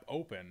banking app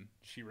open.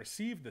 She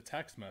received the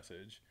text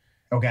message.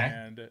 Okay.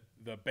 And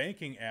the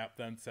banking app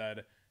then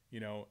said,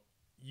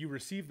 you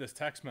received this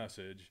text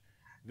message.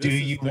 This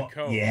is the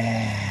code.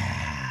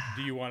 Yeah.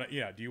 Do you want to?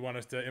 Yeah. Do you want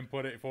us to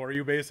input it for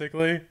you?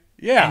 Basically.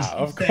 Yeah.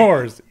 Of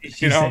course.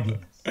 She said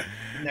yes.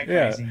 Isn't that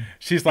crazy? Yeah.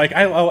 She's like,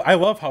 I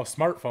love how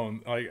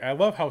I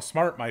love how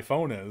smart my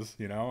phone is.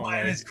 Well,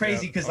 and it's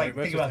crazy because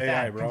think about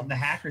AI, that, bro. From the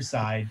hacker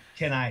side.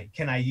 Can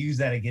I use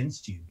that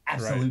against you?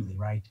 Absolutely.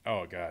 Right.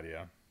 Oh God.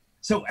 Yeah.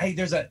 So hey,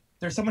 there's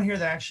someone here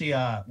that actually,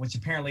 which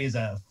apparently is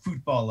a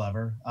football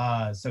lover.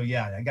 So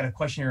yeah, I got a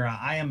question here.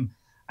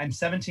 I'm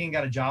 17,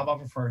 got a job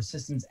offer for a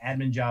systems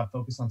admin job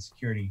focused on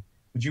security.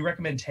 Would you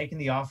recommend taking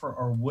the offer,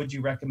 or would you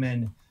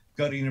recommend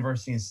go to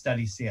university and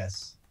study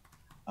CS?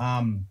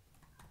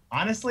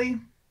 Honestly,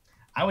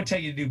 I would tell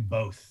you to do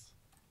both.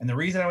 And the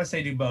reason I would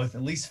say do both,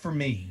 at least for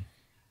me,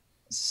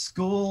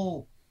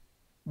 school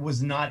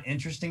was not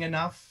interesting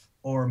enough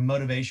or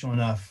motivational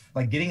enough.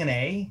 Like getting an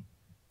A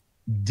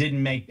it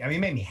made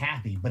me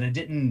happy, but it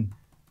didn't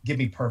give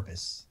me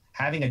purpose.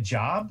 Having a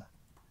job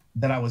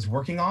that I was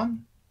working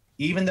on,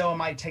 even though it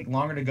might take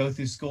longer to go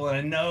through school, and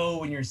I know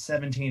when you're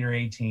 17 or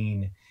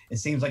 18, it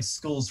seems like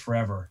school's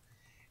forever.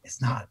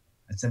 It's not.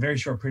 It's a very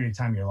short period of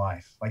time in your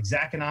life. Like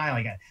Zach and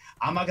I'm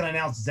not going to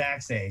announce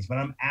Zach's age, but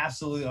I'm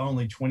absolutely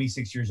only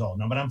 26 years old.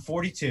 No, but I'm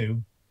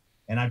 42,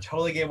 and I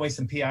totally gave away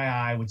some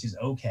PII, which is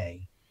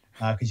okay,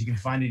 because you can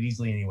find it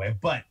easily anyway.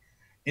 But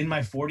in my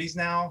 40s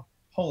now,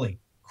 holy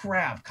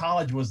crap,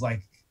 college was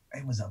like,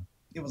 it was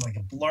like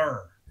a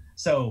blur.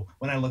 So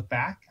when I look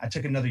back, I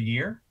took another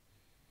year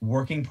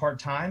working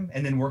part-time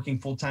and then working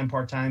full-time,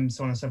 part-time,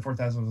 so on and so forth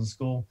as I was in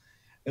school.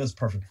 It was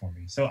perfect for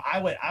me. So I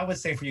would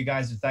say for you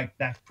guys, with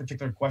that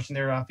particular question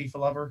there, FIFA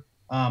lover,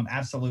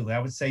 absolutely. I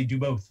would say do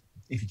both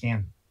if you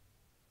can.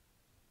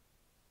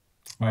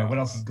 All right, what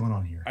else is going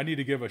on here? I need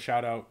to give a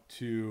shout out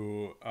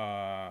to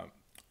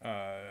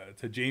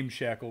James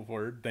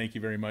Shackelford. Thank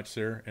you very much,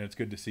 sir, and it's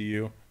good to see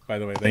you. By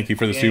the way, thank you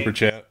for the super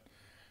chat.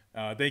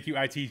 Thank you,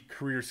 IT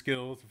Career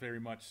Skills, very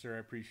much, sir. I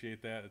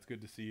appreciate that. It's good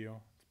to see you.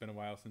 It's been a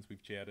while since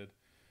we've chatted.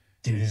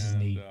 Dude, this is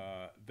neat.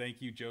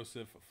 Thank you,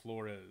 Joseph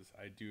Flores.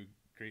 I do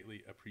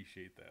greatly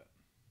appreciate that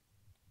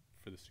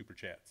for the super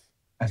chats.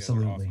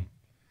 Absolutely. Awesome.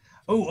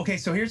 Oh, okay.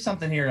 So here's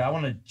something here. I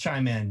want to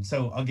chime in.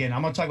 So again,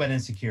 I'm going to talk about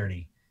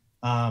insecurity.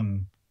 I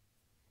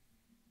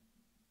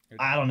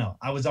don't know.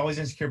 I was always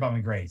insecure about my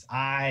grades.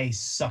 I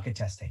suck at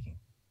test taking.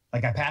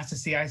 Like I passed the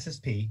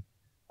CISSP.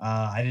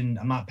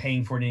 I'm not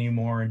paying for it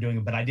anymore and doing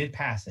it, but I did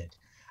pass it.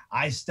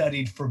 I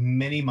studied for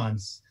many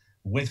months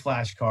with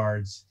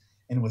flashcards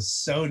and was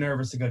so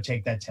nervous to go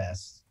take that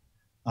test.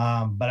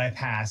 But I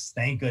passed,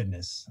 thank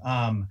goodness.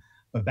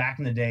 But back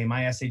in the day,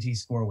 my SAT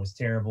score was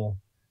terrible.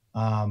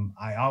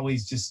 I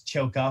always just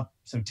choke up.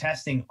 So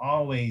testing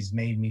always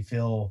made me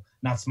feel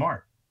not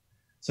smart.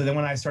 So then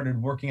when I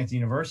started working at the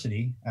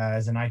university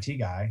as an IT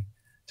guy,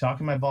 talking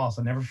to my boss,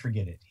 I'll never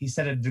forget it. He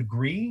said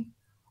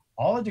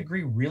all a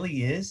degree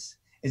really is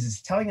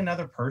it's telling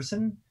another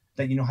person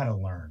that you know how to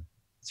learn.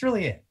 That's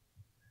really it.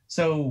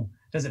 So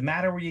does it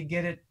matter where you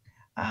get it?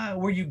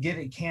 Where you get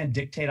it can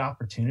dictate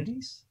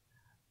opportunities.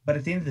 But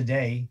at the end of the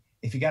day,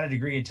 if you got a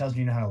degree, it tells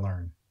you know how to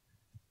learn.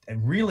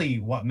 And really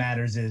what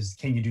matters is,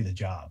 can you do the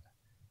job?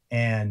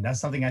 And that's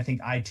something I think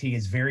IT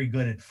is very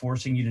good at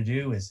forcing you to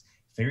do, is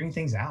figuring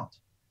things out.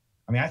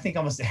 I mean, I think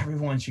almost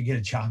everyone should get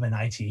a job in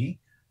IT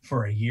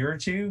for a year or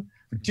two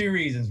for two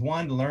reasons.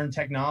 One, to learn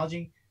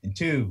technology, and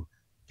two,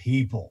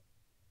 people.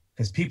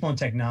 Because people and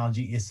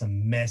technology is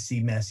some messy,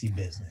 messy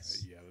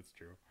business. Yeah, that's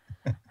true.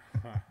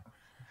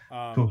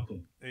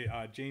 Cool. Hey,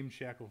 James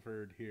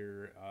Shackelford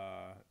here.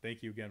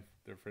 Thank you again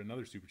for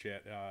another super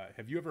chat.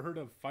 Have you ever heard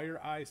of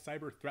FireEye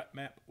Cyber Threat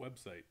Map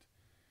website?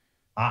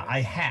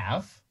 I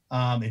have.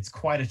 It's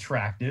quite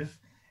attractive.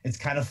 It's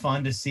kind of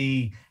fun to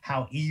see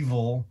how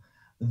evil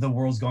the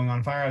world's going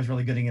on. FireEye is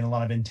really getting in a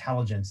lot of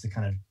intelligence to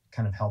kind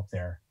of help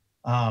there.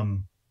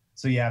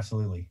 So yeah,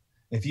 absolutely.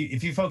 If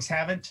you folks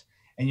haven't,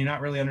 and you're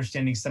not really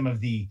understanding some of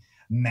the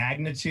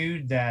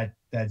magnitude that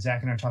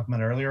Zach and I were talking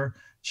about earlier,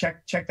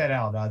 check that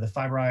out. The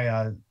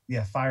FireEye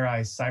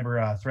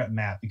cyber threat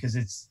map, because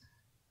it's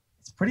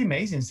pretty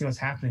amazing to see what's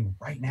happening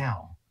right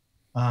now.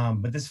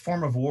 But this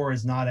form of war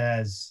is not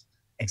as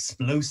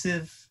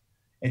explosive.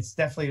 It's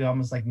definitely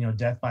almost like,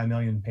 death by a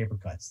million paper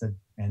cuts.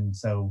 And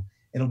so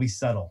it'll be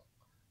subtle.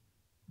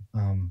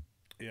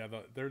 Yeah,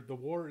 the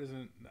war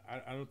isn't.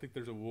 I don't think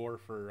there's a war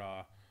for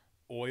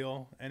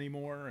oil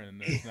anymore, and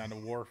there's not a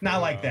war for,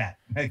 not like that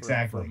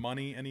exactly for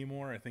money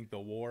anymore. I think the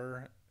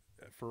war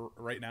for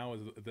right now is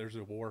there's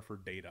a war for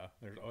data.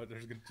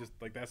 There's just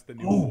like that's the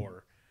new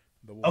war.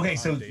 The war okay,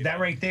 so data.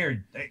 that right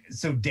there.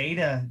 So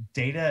data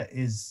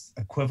is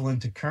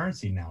equivalent to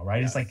currency now,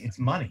 right? Yes. It's like it's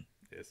money.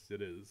 Yes,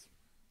 it is.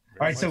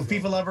 All right, so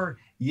FIFA lover,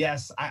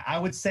 yes, I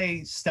would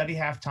say study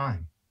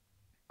half-time.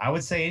 I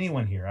would say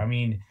anyone here. I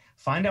mean,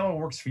 find out what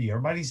works for you.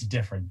 Everybody's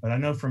different, but I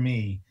know for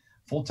me,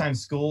 full-time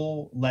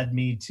school led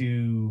me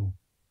to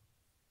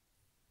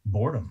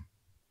boredom.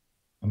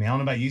 I mean, I don't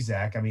know about you,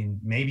 Zach. I mean,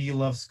 maybe you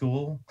love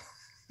school.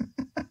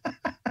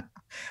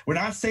 We're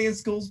not saying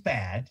school's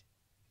bad.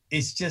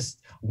 It's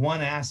just one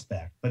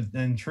aspect. But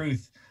in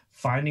truth,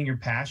 finding your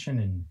passion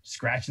and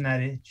scratching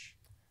that itch.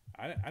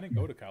 I didn't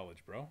go to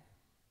college, bro.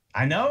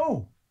 I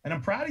know. And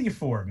I'm proud of you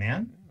for it,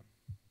 man. Yeah.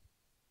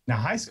 Now,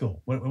 high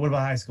school. What about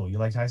high school? You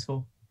liked high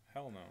school?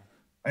 Hell no.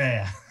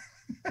 Yeah.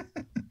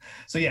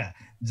 So yeah,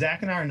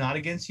 Zach and I are not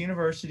against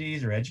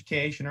universities or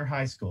education or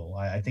high school.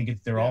 I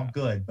think they're all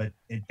good, but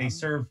they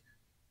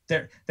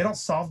don't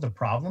solve the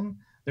problem.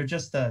 They're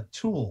just a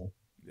tool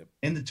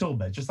in the tool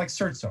belt, just like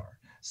certs are.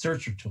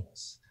 Searcher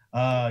tools,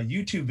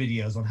 YouTube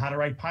videos on how to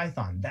write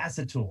Python. That's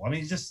a tool. I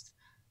mean, it's just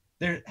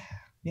figure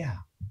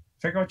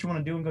out what you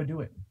want to do and go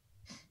do it.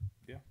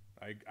 Yeah,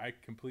 I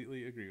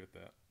completely agree with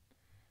that.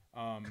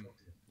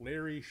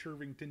 Larry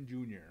Shervington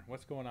Jr.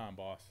 What's going on,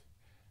 boss?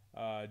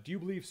 Do you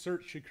believe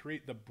CERT should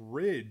create the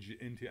bridge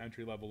into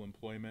entry-level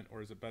employment,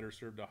 or is it better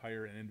served to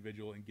hire an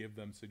individual and give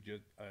them is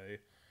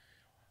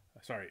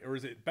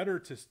it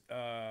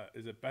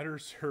better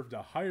served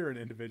to hire an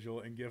individual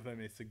and give them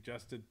a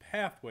suggested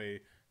pathway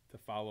to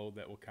follow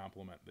that will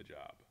complement the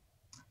job?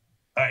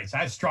 All right, so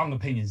I have strong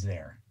opinions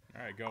there.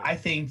 All right, go. I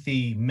think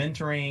the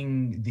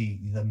mentoring,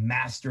 the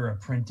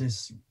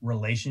master-apprentice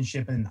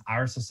relationship in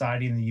our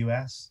society in the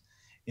U.S.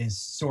 is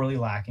sorely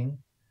lacking.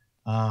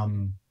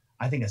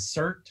 I think a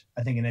cert,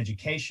 I think an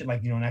education,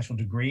 like, an actual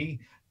degree,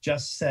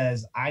 just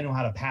says I know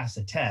how to pass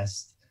a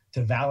test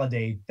to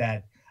validate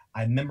that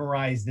I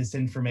memorized this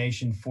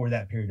information for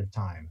that period of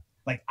time.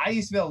 Like, I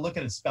used to be able to look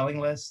at a spelling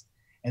list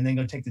and then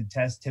go take the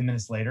test 10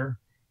 minutes later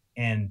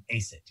and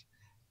ace it.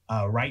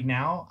 Right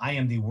now, I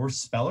am the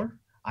worst speller.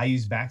 I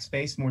use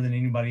backspace more than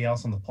anybody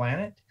else on the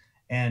planet.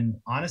 And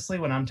honestly,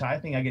 when I'm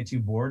typing, I get too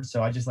bored.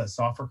 So I just let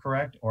software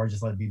correct or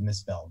just let it be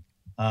misspelled.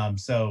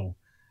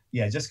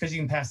 Yeah, just because you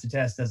can pass the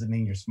test doesn't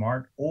mean you're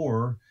smart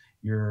or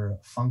you're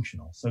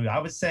functional. So I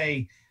would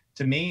say,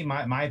 to me,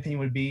 my opinion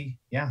would be,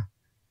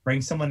 bring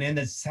someone in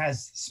that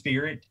has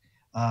spirit,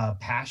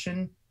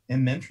 passion,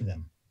 and mentor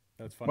them.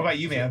 That's funny. What about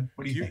you, man?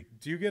 What do you think?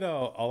 Do you get a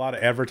lot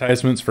of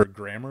advertisements for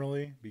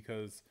Grammarly?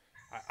 Because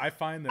I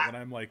find that when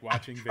I'm like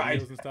watching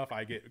videos and stuff,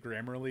 I get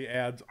Grammarly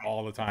ads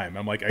all the time.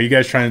 I'm like, are you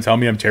guys trying to tell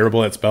me I'm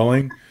terrible at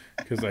spelling?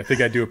 Because I think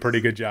I do a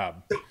pretty good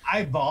job.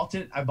 I bought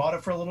it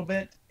for a little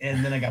bit,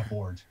 and then I got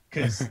bored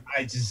because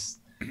I just,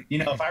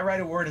 if I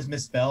write a word as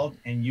misspelled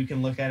and you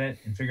can look at it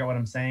and figure out what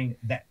I'm saying,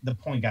 that the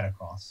point got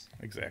across.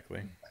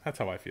 Exactly. That's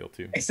how I feel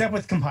too. Except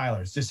with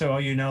compilers, just so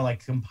you know,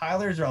 like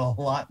compilers are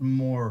a lot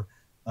more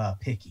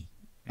picky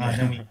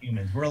than we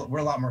humans. We're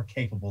a lot more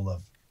capable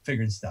of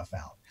figuring stuff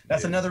out.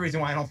 That's another reason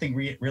why I don't think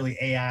really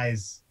AI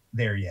is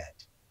there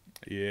yet.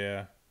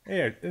 Yeah,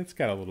 it's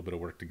got a little bit of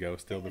work to go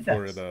still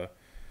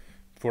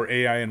before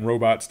AI and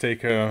robots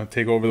take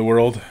over the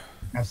world.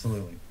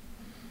 Absolutely.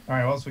 All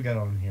right, what else we got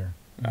on here?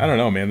 I don't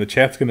know, man. The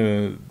chat's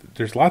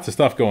there's lots of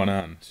stuff going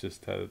on. It's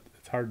just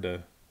it's hard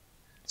to.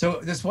 So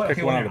this one,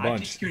 okay,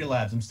 IT Security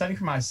Labs. I'm studying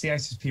for my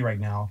CISSP right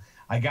now.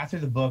 I got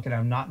through the book and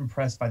I'm not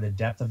impressed by the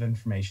depth of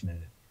information in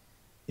it.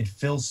 It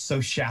feels so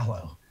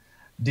shallow.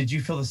 Did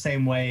you feel the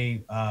same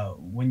way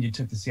when you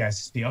took the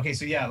CISSP? Okay,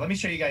 so let me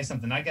show you guys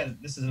something.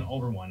 This is an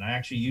older one. I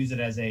actually use it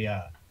as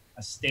a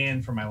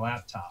stand for my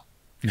laptop.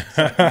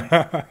 So,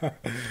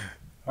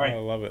 all right, I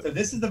love it. So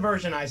this is the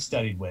version I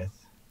studied with.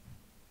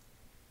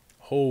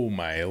 Oh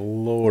my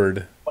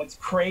Lord. What's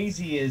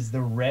crazy is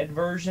the red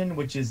version,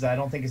 which is, I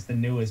don't think it's the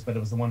newest, but it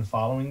was the one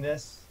following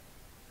this.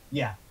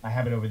 Yeah, I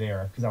have it over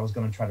there because I was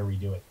going to try to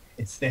redo it.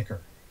 It's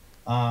thicker.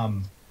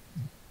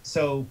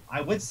 So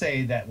I would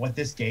say that what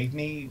this gave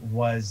me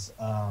was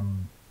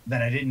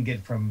that I didn't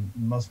get from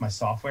most of my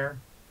software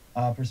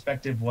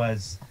perspective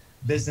was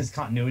business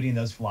continuity and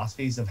those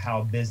philosophies of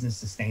how business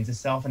sustains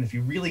itself. And if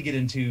you really get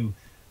into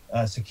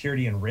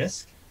security and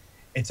risk,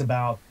 it's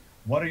about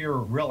what are your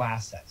real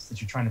assets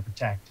that you're trying to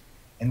protect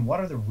and what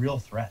are the real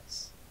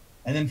threats?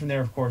 And then from there,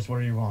 of course, what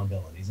are your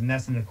vulnerabilities? And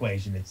that's an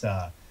equation. It's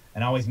and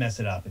I always mess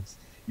it up. It's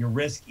your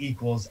risk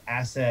equals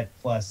asset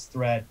plus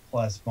threat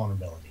plus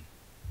vulnerability.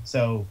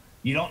 So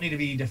you don't need to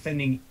be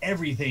defending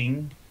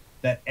everything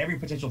that every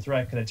potential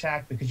threat could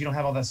attack because you don't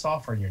have all that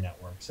software in your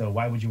network. So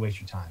why would you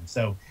waste your time?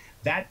 So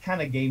that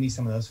kind of gave me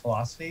some of those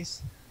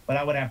philosophies, but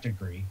I would have to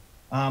agree.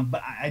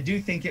 But I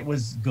do think it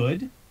was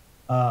good,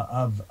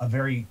 of a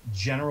very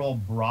general,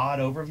 broad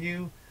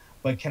overview.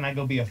 But can I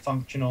go be a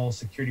functional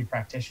security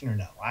practitioner?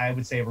 No. I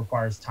would say it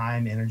requires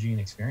time, energy, and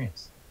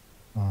experience.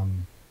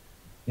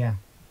 Yeah,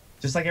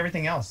 just like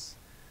everything else.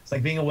 It's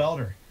like being a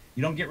welder.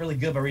 You don't get really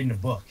good by reading a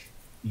book.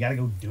 You got to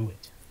go do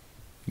it.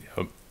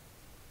 Yep.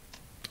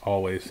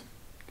 Always.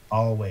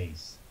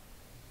 Always.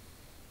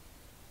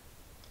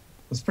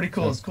 It's pretty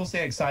cool. It's cool to see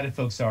how excited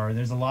folks are.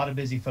 There's a lot of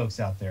busy folks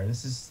out there.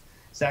 This is,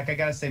 Zach, I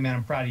got to say, man,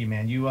 I'm proud of you,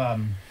 man. You're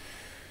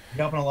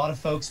helping a lot of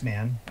folks,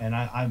 man. And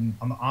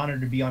I'm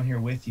honored to be on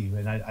here with you.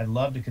 And I'd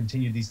love to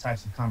continue these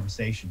types of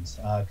conversations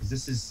because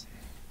this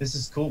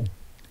is cool.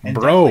 And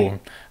bro,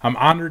 I'm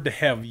honored to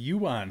have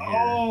you on here.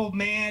 Oh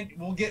man,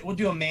 we'll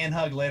do a man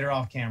hug later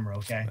off camera,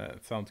 okay?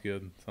 That sounds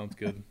good. Sounds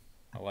good.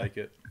 I like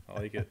it. I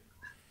like it.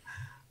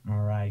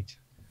 All right.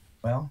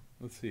 Well,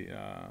 let's see.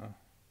 I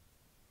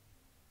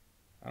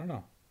don't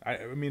know. I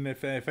mean,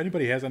 if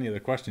anybody has any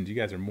other questions, you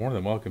guys are more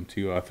than welcome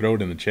to throw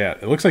it in the chat.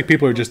 It looks like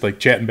people are just like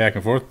chatting back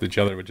and forth with each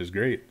other, which is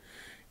great.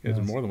 You guys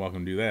are more than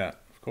welcome to do that,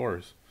 of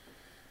course.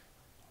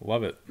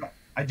 Love it.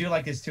 I do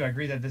like this too. I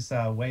agree that this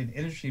way the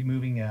industry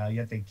moving,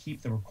 yet they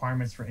keep the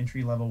requirements for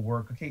entry level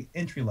work. Okay,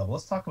 entry level.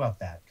 Let's talk about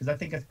that because I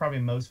think that's probably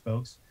most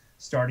folks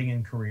starting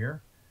in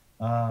career.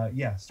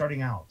 Yeah,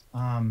 starting out.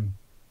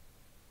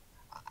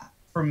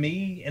 For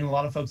me and a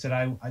lot of folks that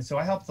I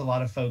helped a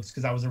lot of folks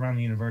because I was around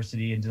the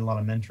university and did a lot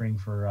of mentoring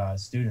for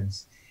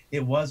students.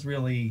 It was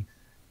really,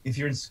 if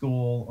you're in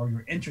school or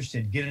you're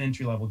interested, get an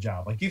entry level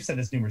job. Like you've said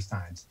this numerous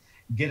times,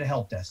 get a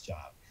help desk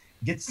job,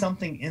 get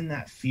something in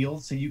that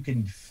field so you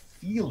can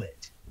feel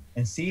it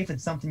and see if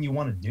it's something you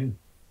want to do.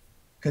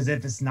 Because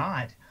if it's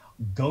not,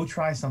 go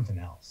try something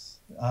else.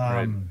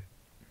 Right.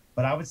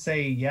 But I would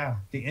say, yeah,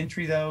 the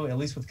entry though, at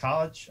least with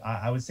college,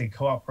 I would say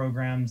co-op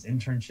programs,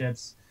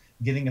 internships,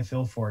 getting a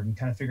feel for it and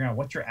kind of figuring out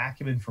what's your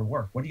acumen for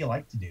work. What do you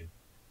like to do?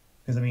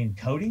 Because I mean,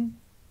 coding,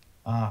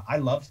 I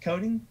loved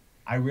coding.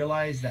 I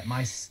realized that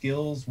my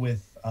skills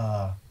with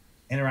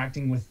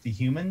interacting with the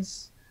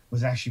humans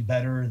was actually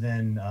better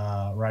than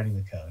writing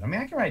the code. I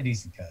mean, I can write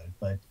decent code,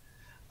 but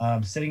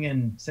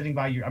sitting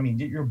by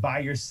you're by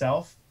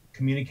yourself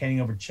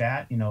communicating over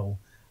chat,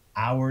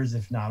 hours,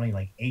 if not only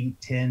like 8,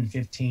 10,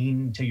 15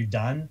 until you're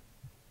done.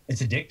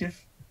 It's addictive.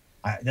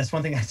 That's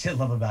one thing I did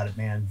love about it,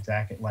 man.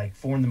 Zach, at like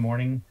 4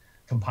 a.m,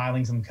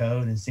 compiling some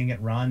code and seeing it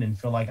run and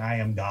feel like I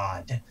am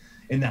God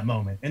in that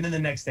moment. And then the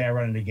next day I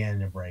run it again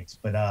and it breaks.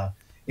 But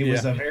it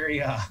was a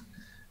very,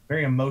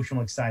 very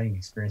emotional, exciting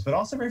experience, but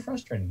also very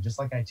frustrating, just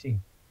like IT.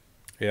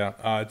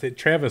 Yeah.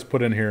 Travis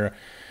put in here,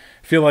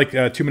 I feel like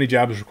too many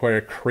jobs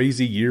require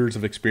crazy years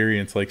of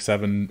experience, like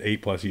 7,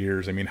 8+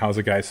 years. I mean, how's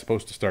a guy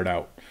supposed to start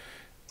out?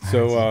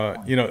 So,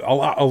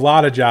 a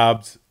lot of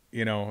jobs,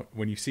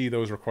 when you see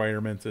those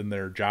requirements in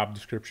their job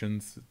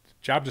descriptions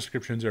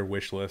are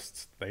wish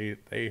lists.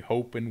 They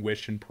hope and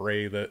wish and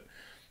pray that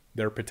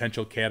their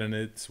potential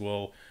candidates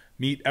will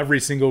meet every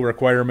single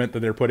requirement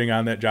that they're putting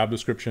on that job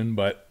description,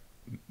 but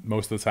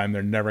most of the time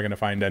they're never going to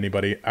find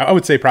anybody. I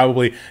would say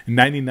probably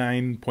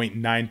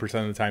 99.9%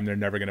 of the time they're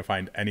never going to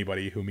find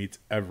anybody who meets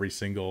every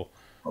single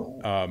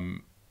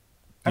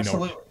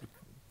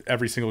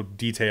every single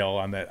detail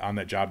on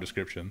that job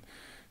description.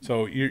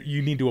 So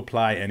you need to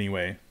apply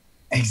anyway.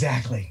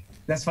 Exactly.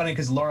 That's funny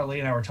because Laura Lee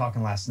and I were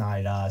talking last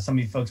night. Some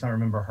of you folks might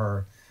remember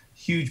her.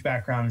 Huge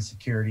background in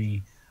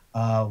security.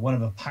 One of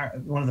the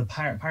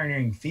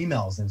pioneering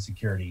females in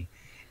security.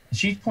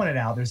 She pointed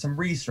out there's some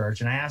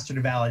research, and I asked her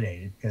to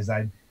validate it because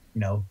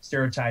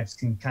stereotypes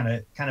can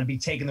kind of be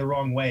taken the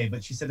wrong way.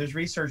 But she said there's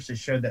research that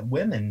showed that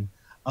women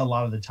a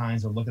lot of the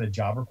times would look at a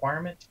job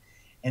requirement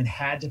and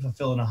had to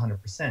fulfill it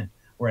 100%,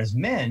 whereas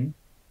men,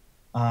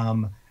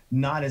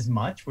 not as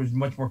much, was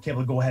much more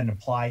capable to go ahead and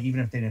apply even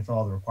if they didn't fill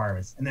all the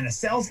requirements. And then a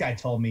sales guy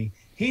told me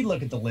he'd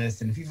look at the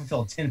list, and if he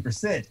fulfilled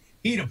 10%,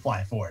 he'd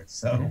apply for it.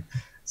 So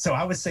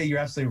I would say you're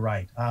absolutely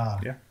right.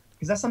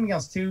 Because that's something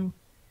else too.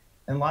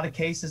 In a lot of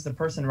cases, the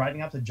person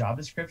writing up the job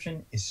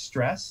description is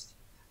stressed.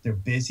 They're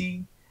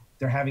busy.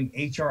 They're having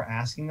HR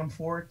asking them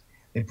for it.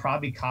 They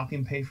probably copy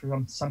and paste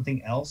from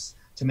something else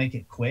to make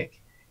it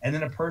quick. And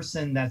then a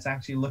person that's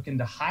actually looking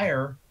to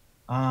hire,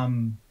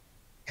 kind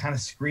of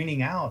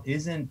screening out,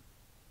 isn't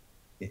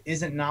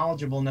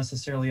knowledgeable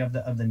necessarily of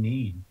the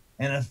need.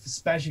 And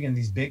especially in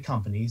these big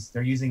companies,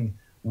 they're using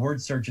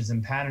word searches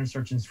and pattern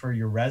searches for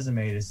your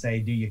resume to say,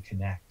 do you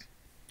connect?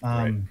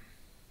 Right.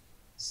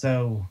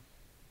 So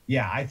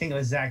yeah, I think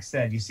as Zach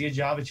said, you see a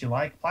job that you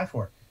like, apply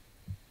for it.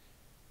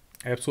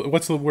 Absolutely.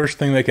 What's the worst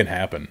thing that can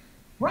happen?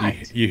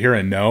 Right. You hear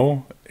a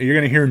no, you're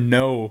going to hear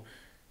no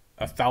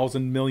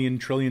 1,000 million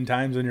trillion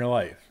times in your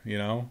life,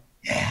 Yeah,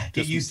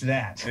 get used to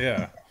that.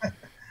 Yeah,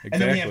 exactly. And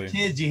then when you have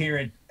kids, you hear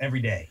it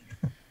every day.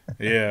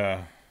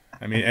 Yeah.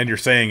 I mean, and you're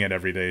saying it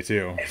every day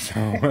too. So.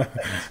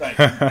 Right.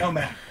 No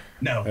matter.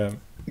 No,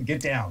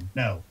 get down.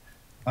 No.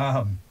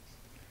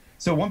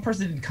 So one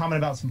person did comment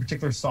about some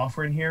particular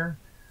software in here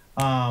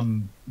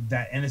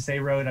that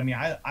NSA wrote. I mean,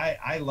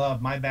 I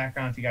love my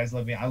background. If you guys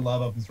love me, I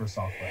love open source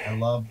software. I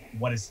love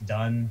what it's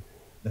done,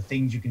 the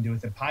things you can do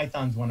with it.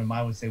 Python's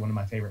I would say one of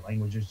my favorite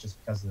languages just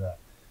because of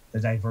the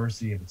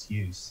diversity of its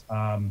use.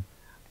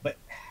 But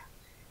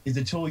is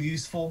the tool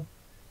useful?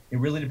 It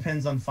really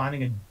depends on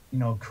finding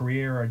a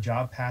career or a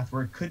job path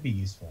where it could be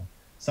useful.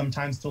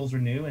 Sometimes tools are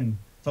new and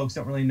folks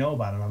don't really know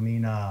about them. I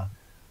mean,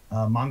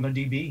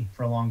 MongoDB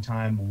for a long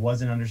time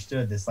wasn't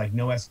understood. This like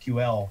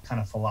NoSQL kind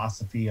of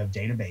philosophy of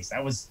database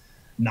that was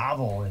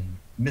novel and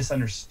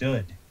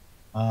misunderstood,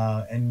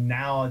 and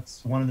now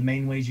it's one of the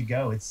main ways you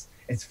go.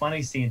 It's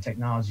funny seeing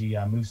technology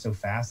move so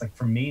fast. Like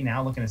for me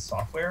now, looking at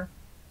software,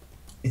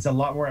 it's a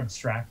lot more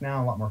abstract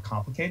now, a lot more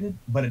complicated,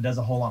 but it does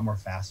a whole lot more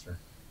faster.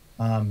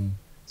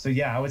 So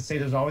yeah, I would say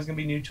there's always going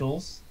to be new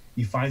tools.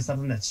 You find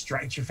something that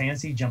strikes your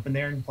fancy, jump in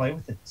there and play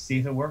with it, see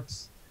if it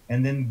works.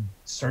 And then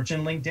search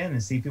in LinkedIn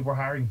and see if people are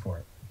hiring for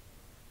it.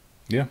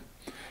 Yeah.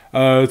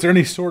 Is there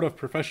any sort of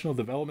professional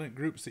development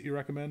groups that you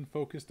recommend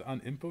focused on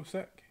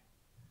InfoSec?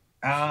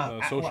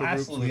 Social groups,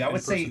 absolutely. I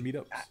would say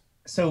meetups?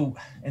 So.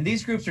 And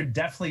these groups are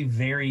definitely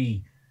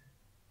very,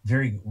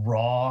 very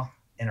raw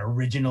and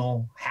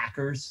original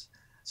hackers.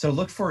 So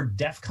look for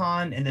DEF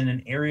CON and then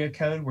an area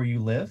code where you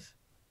live.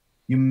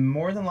 You're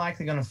more than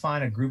likely going to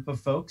find a group of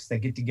folks that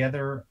get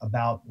together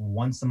about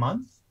once a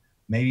month.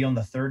 Maybe on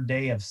the third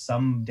day of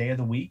some day of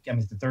the week. I mean,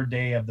 it's the third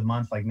day of the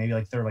month, like maybe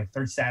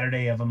third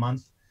Saturday of a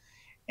month,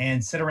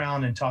 and sit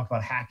around and talk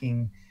about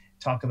hacking,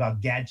 talk about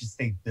gadgets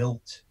they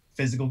built,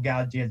 physical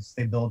gadgets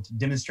they built,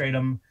 demonstrate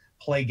them,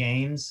 play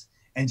games,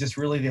 and just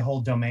really the whole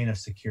domain of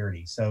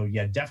security. So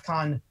yeah, DEF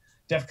CON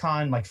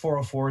like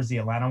 404 is the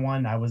Atlanta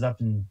one. I was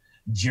up in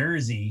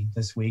Jersey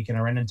this week and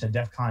I ran into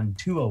DEF CON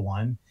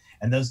 201,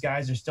 and those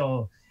guys are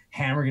still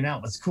hammering it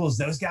out. What's cool is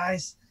those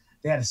guys,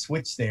 they had a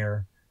switch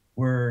there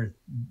where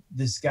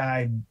this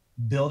guy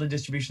built a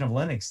distribution of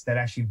Linux that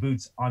actually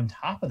boots on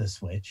top of the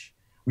switch,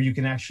 where you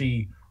can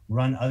actually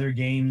run other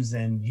games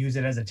and use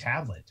it as a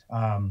tablet.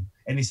 And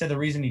he said the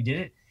reason he did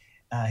it,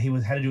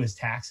 had to do his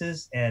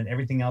taxes, and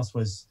everything else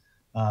was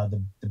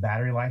the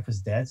battery life was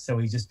dead. So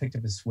he just picked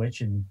up his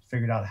switch and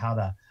figured out how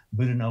to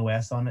boot an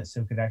OS on it, so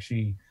it could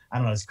actually, I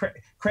don't know, it's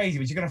crazy,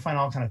 but you're going to find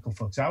all kind of cool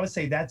folks. So I would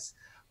say that's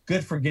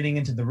good for getting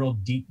into the real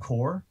deep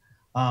core.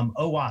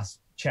 OWASP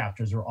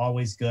chapters are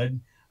always good,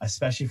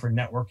 especially for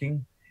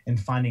networking and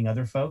finding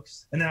other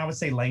folks. And then I would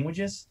say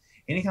languages,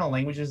 any kind of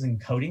languages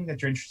and coding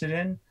that you're interested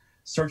in,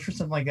 search for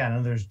something like that. I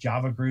know there's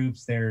Java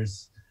groups,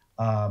 there's,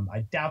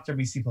 I doubt there'll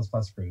be C++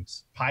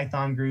 groups.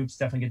 Python groups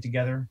definitely get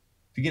together.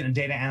 If you get into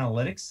data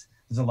analytics,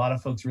 there's a lot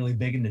of folks really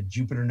big into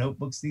Jupyter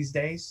notebooks these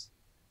days.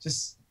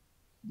 Just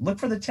look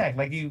for the tech.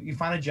 Like you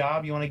find a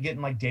job, you want to get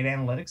in like data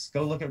analytics,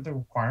 go look at the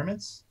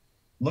requirements,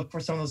 look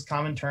for some of those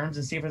common terms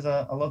and see if there's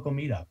a local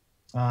meetup.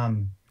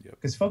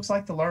 Because folks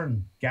like to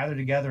learn, gather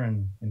together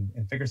and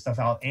figure stuff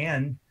out.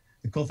 And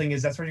the cool thing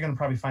is that's where you're going to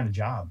probably find a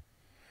job.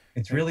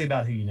 It's really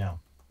about who you know,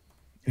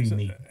 who you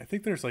meet. I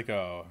think there's like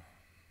I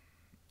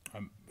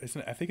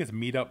think it's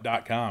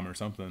meetup.com or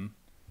something.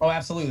 Oh,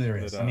 absolutely there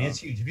is. I mean, it's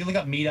huge. If you look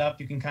up Meetup,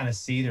 you can kind of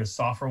see there's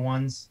software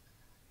ones.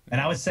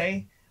 And I would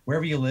say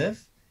wherever you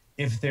live,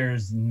 if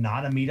there's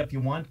not a meetup you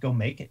want, go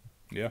make it.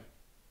 Yeah.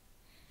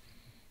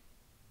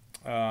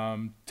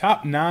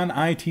 Top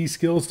non-IT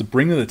skills to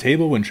bring to the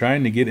table when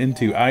trying to get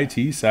into IT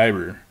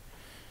cyber.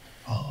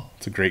 Oh,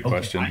 it's a great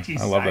question.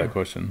 I love that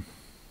question.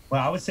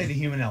 Well, I would say the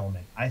human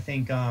element. I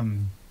think, I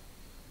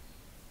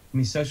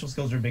mean, social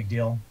skills are a big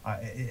deal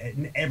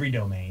in every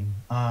domain.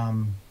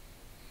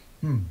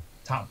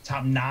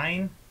 Top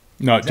 9?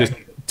 No, just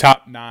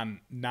top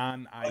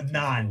non-IT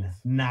skills.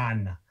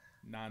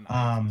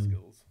 Non-IT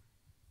skills.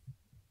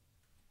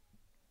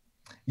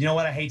 You know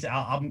what? I hate to,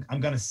 I'm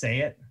going to say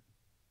it,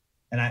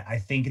 and I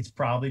think it's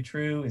probably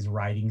true, is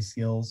writing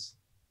skills.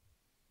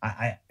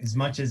 I as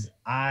much as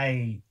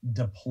I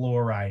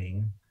deplore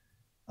writing,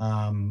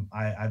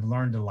 I've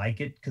learned to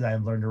like it because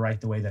I've learned to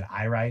write the way that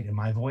I write in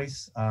my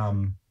voice.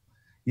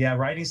 Yeah,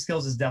 writing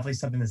skills is definitely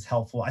something that's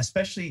helpful,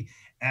 especially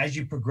as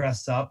you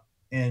progress up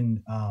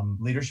in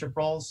leadership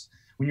roles.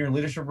 When you're in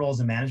leadership roles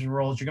and management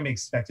roles, you're going to be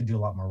expected to do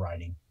a lot more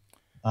writing.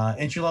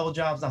 Entry-level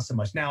jobs, not so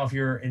much. Now, if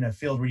you're in a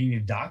field where you need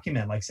to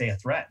document, like say a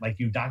threat, like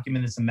you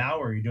documented some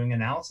malware you're doing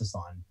analysis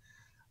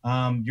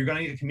on, you're going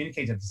to need to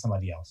communicate that to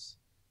somebody else.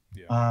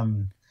 Yeah.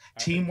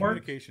 Teamwork.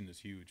 Communication is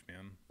huge,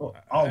 man. Well,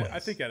 always. I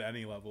think at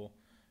any level,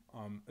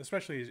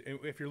 especially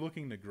if you're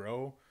looking to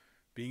grow,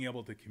 being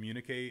able to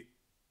communicate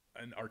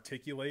and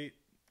articulate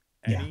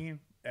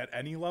at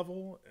any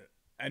level,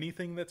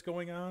 anything that's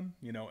going on,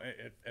 you know,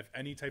 if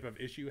any type of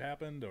issue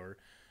happened, or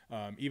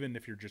even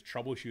if you're just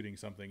troubleshooting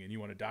something and you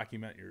want to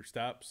document your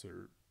steps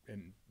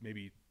and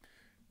maybe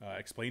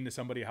explain to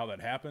somebody how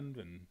that happened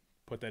and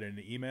put that in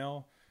an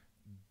email,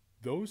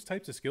 those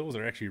types of skills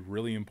are actually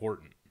really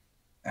important.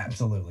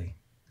 Absolutely.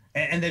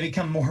 And they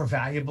become more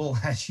valuable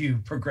as you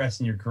progress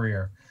in your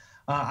career.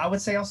 I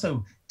would say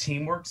also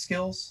teamwork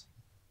skills.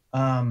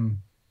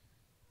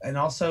 and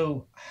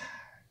also,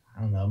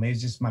 I don't know, maybe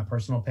it's just my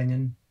personal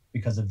opinion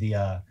because of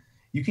the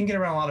you can get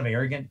around a lot of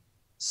arrogant,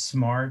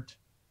 smart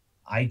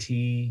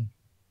IT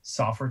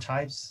software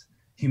types.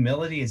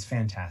 Humility is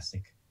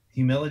fantastic.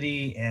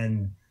 Humility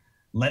and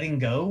letting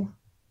go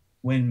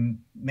when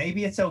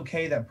maybe it's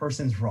okay that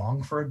person's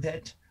wrong for a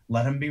bit.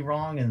 Let them be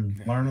wrong and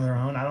learn on their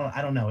own.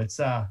 I don't know.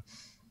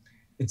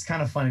 It's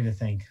kind of funny to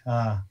think.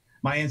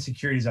 My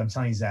insecurities, I'm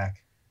telling you,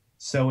 Zach,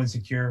 so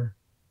insecure.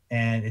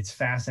 And it's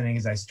fascinating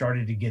as I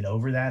started to get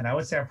over that. And I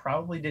would say I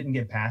probably didn't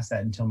get past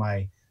that until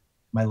my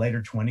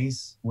later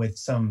 20s with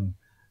some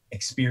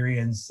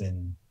experience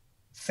and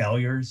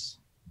failures.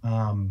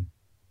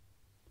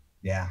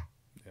 Yeah.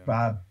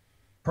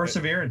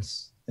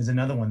 Perseverance is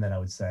another one that I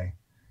would say.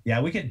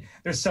 Yeah,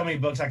 there's so many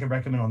books I could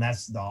recommend on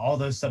all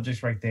those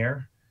subjects right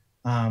there.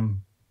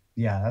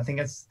 Yeah, I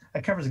think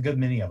that covers a good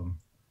many of them.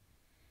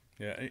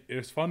 Yeah, it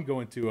was fun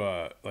going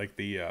to like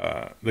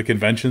the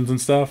conventions and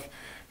stuff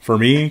for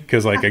me,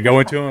 because like I go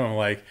into them and I'm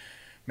like,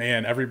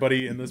 man,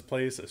 everybody in this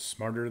place is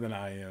smarter than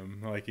I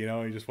am. Like, you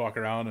know, you just walk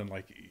around and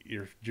like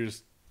you're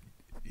just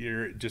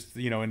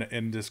you know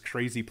in this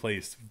crazy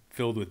place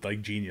filled with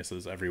like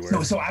geniuses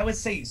everywhere. So I would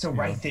say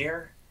right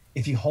there,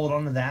 if you hold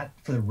on to that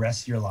for the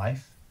rest of your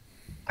life,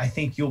 I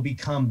think you'll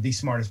become the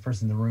smartest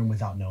person in the room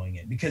without knowing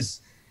it,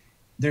 because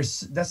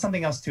that's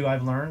something else too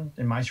I've learned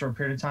in my short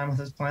period of time on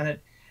this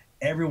planet.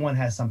 Everyone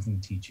has something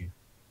to teach you.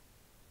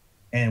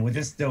 And with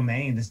this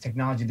domain, this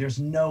technology, there's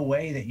no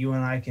way that you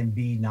and I can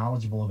be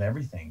knowledgeable of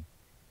everything.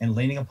 And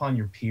leaning upon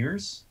your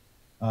peers,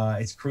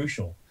 it's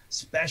crucial,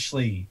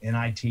 especially in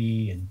IT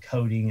and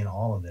coding and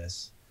all of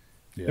this.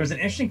 Yeah. There's an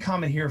interesting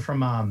comment here from,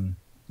 let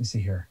me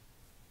see here.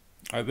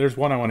 There's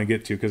one I want to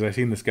get to because I've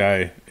seen this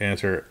guy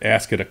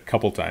ask it a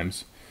couple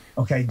times.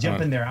 Okay,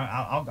 jump in there.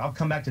 I'll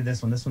come back to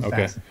this one. This one's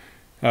okay. Fast.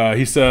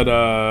 He said,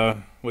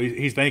 well,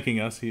 he's thanking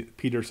us.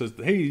 Peter says,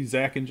 hey,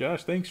 Zach and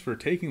Josh, thanks for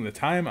taking the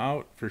time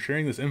out for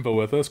sharing this info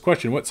with us.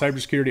 Question, what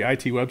cybersecurity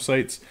IT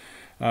websites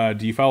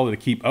do you follow to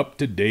keep up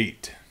to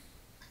date?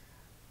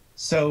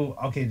 So,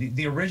 okay,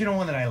 the original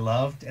one that I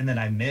loved and that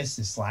I missed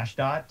is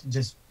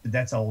Slashdot.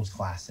 That's old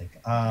classic.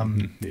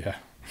 Yeah.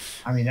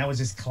 I mean, that was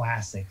just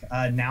classic.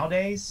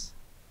 Nowadays,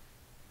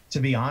 to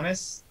be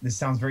honest, this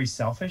sounds very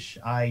selfish.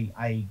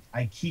 I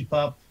keep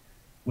up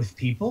with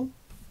people,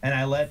 and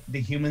I let the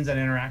humans that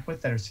I interact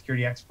with that are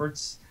security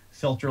experts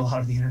filter a lot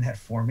of the internet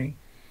for me.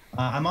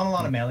 I'm on a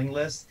lot of mailing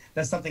lists.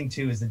 That's something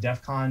too, is the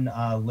DEF CON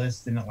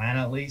list in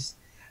Atlanta, at least.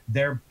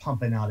 They're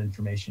pumping out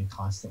information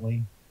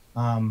constantly.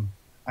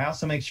 I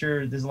also make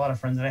sure there's a lot of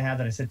friends that I have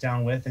that I sit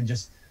down with and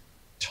just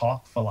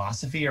talk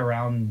philosophy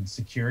around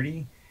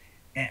security.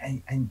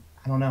 And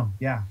I don't know.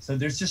 Yeah. So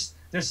there's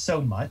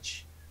so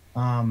much.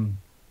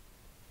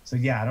 So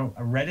yeah,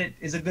 Reddit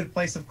is a good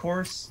place, of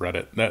course.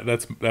 Reddit.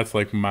 That's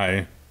like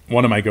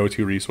one of my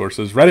go-to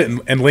resources. Reddit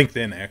and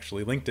LinkedIn,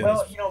 actually. LinkedIn.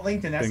 Well,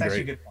 LinkedIn, that's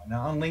actually a good point.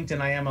 Now, on LinkedIn,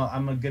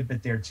 I'm a good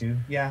bit there too.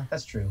 Yeah,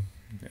 that's true.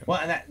 Yeah. Well,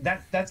 and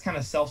that's kind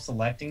of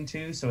self-selecting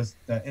too. So it's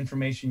the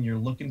information you're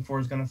looking for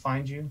is going to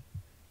find you.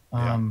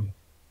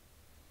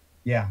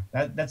 Yeah,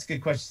 that's a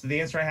good question. So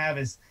the answer I have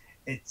is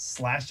it's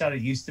Slashdot.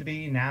 It used to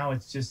be. Now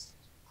it's just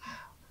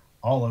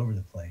all over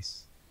the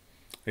place.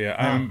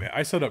 Yeah,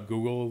 I set up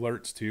Google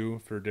alerts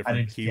too for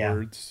different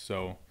keywords.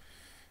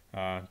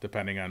 Yeah. So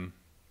depending on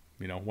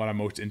what I'm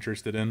most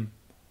interested in.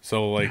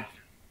 So like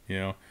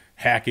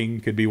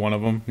hacking could be one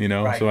of them.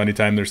 Right. So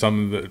anytime there's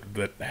something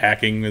that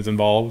hacking is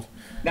involved,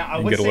 now I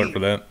would get alert for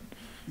that.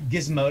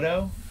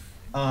 Gizmodo,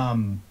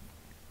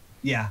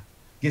 yeah.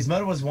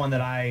 Gizmodo was one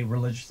that I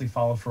religiously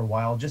followed for a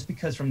while, just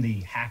because from the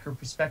hacker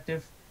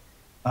perspective,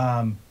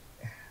 the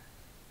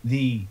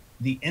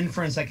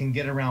inference I can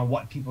get around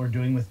what people are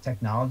doing with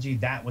technology,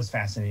 that was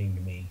fascinating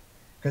to me.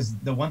 Because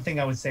the one thing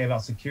I would say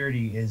about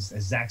security is,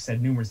 as Zach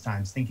said numerous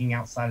times, thinking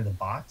outside of the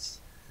box,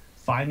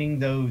 finding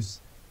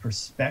those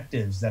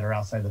perspectives that are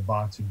outside the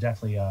box are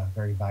definitely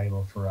very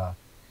valuable for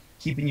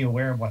keeping you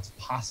aware of what's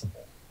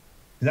possible.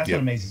 Because that's what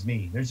amazes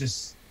me.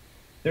 There's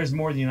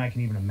more than I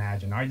can even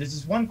imagine. All right, there's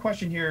this one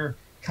question here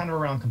kind of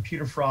around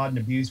computer fraud and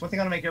abuse. One thing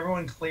I want to make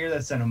everyone clear,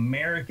 that's an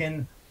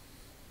American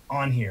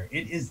on here.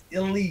 It is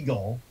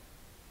illegal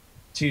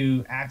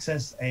to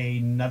access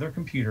another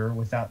computer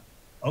without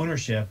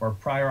ownership or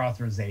prior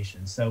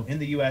authorization. So in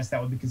the US,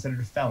 that would be considered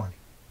a felony.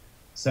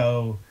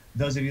 So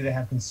those of you that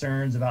have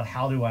concerns about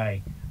how do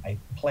I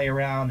play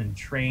around and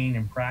train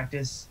and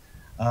practice,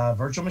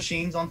 virtual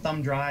machines on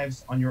thumb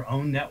drives on your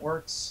own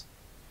networks,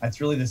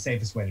 that's really the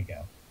safest way to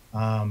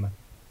go.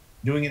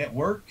 Doing it at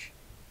work,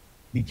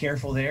 be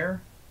careful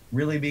there.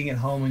 Really being at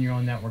home on your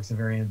own network is a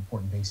very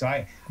important thing. So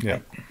I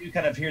do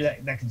kind of hear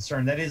that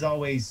concern. That is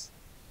always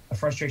a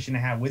frustration to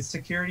have with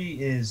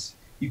security, is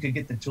you could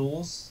get the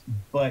tools,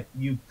 but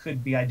you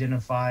could be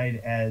identified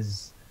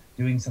as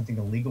doing something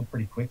illegal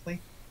pretty quickly.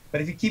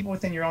 But if you keep it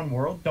within your own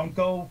world, don't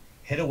go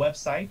hit a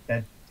website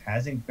that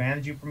hasn't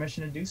granted you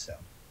permission to do so.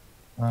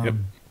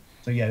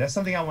 So yeah, that's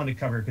something I wanted to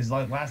cover, because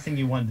the last thing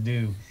you want to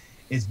do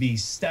is be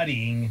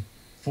studying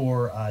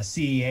for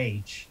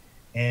CEH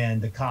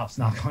and the cops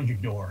knock on your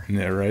door.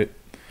 Yeah, right.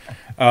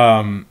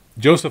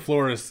 Joseph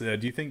Flores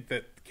said, "Do you think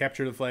that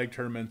capture the flag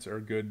tournaments are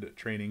good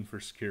training for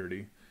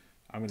security?"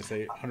 I'm going to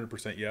say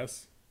 100%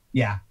 yes.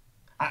 Yeah,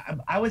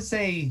 I would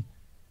say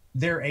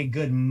they're a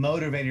good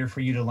motivator for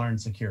you to learn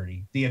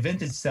security. The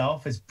event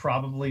itself is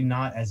probably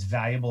not as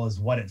valuable as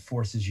what it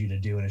forces you to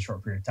do in a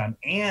short period of time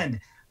and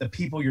the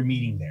people you're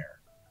meeting there.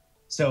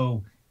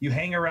 So you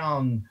hang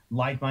around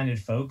like-minded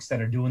folks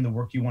that are doing the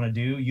work you want to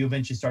do, you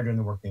eventually start doing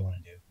the work they want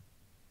to do.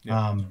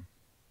 Yeah.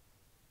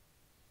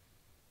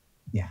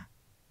 Yeah.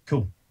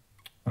 Cool.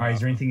 All right.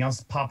 Is there anything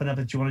else popping up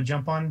that you want to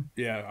jump on?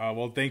 Yeah.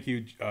 Well, thank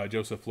you,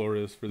 Joseph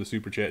Flores, for the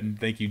super chat, and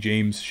thank you,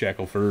 James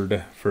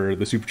Shackelford, for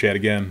the super chat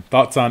again.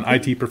 Thoughts on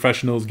IT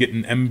professionals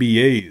getting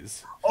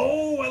MBAs?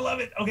 Oh, I love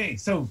it. Okay,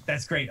 so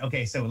that's great.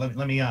 Okay, so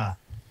let me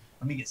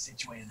get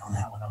situated on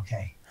that one.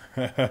 Okay.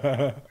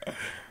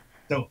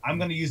 So I'm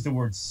going to use the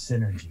word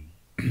synergy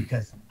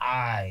because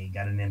I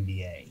got an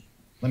MBA.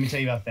 Let me tell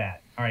you about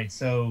that. All right,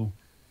 so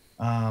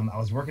I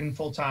was working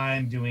full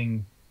time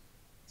doing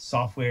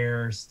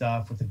software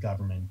stuff with the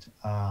government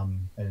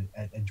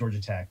at Georgia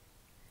Tech.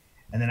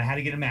 And then I had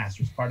to get a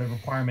master's. Part of the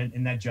requirement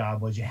in that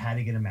job was you had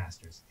to get a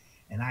master's.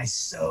 And I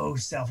so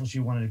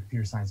selfishly wanted a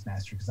computer science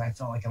master because I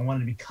felt like I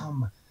wanted to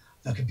become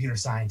the computer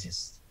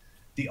scientist,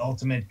 the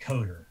ultimate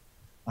coder.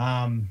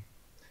 Then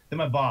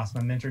my boss,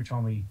 my mentor,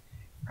 told me,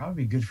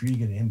 probably be good for you to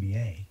get an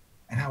MBA.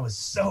 And I was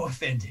so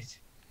offended.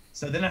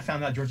 So then I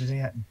found out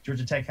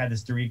Georgia Tech had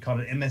this degree called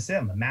an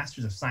MSM, a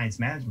Master's of Science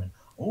Management.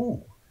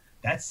 Oh,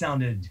 that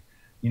sounded,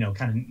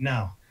 kind of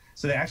no.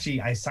 So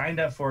I signed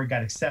up for it,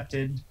 got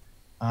accepted,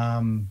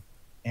 and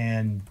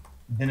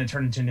then it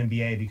turned into an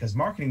MBA because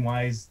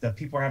marketing-wise, the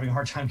people are having a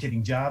hard time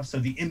getting jobs. So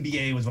the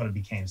MBA was what it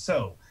became.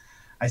 So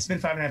I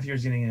spent 5.5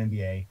 years getting an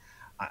MBA.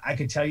 I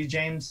could tell you,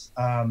 James,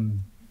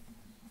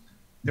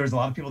 there was a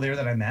lot of people there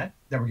that I met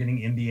that were getting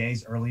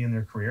MBAs early in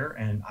their career,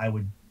 and I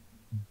would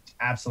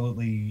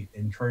absolutely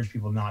encourage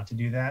people not to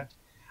do that.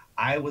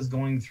 I was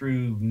going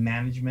through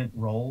management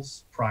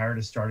roles prior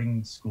to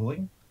starting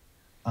schooling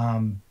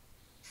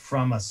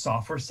from a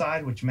software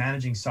side, which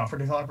managing software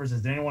developers,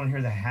 is there anyone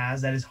here that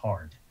has, that is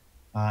hard.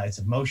 It's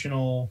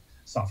emotional,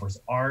 software's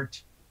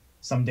art.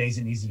 Some days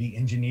it needs to be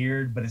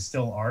engineered, but it's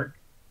still art.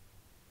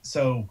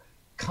 So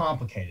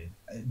complicated.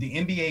 The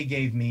MBA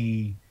gave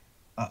me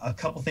a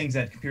couple things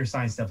that computer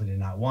science definitely did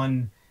not.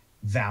 One,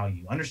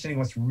 value, understanding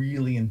what's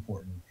really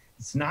important.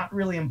 It's not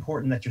really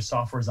important that your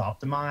software is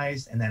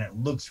optimized and that it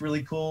looks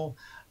really cool.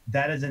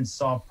 That doesn't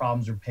solve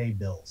problems or pay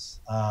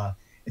bills.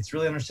 It's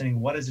really understanding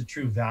what is the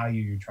true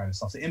value you're trying to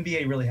solve. So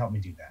MBA really helped me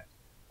do that.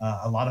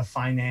 A lot of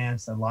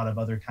finance, a lot of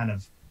other kind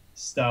of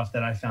stuff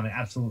that I found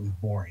absolutely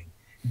boring.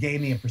 Gave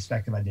me a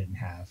perspective I didn't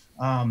have.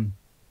 And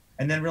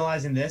then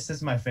realizing this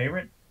is my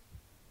favorite.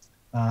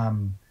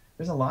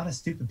 There's a lot of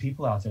stupid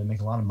people out there that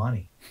make a lot of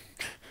money.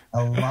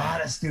 A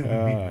lot of stupid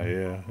people.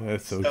 Yeah,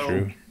 that's so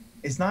true.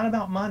 It's not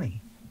about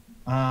money.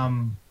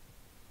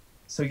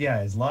 So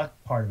yeah, is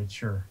luck part of it?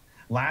 Sure.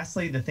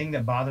 Lastly, the thing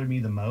that bothered me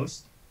the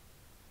most,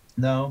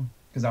 though,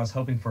 because I was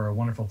hoping for a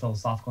wonderful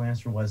philosophical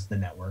answer, was the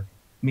network,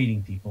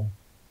 meeting people.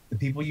 The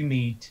people you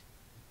meet,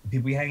 the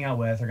people you hang out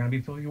with are going to be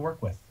people you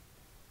work with.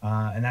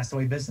 And that's the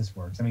way business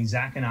works. I mean,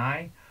 Zach and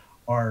I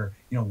are,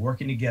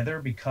 working together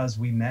because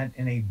we met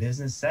in a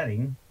business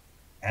setting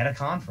at a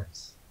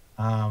conference.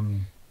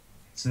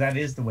 So that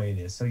is the way it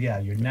is. So yeah,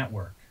 your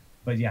network.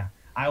 But yeah,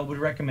 I would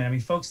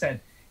recommend, folks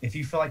that if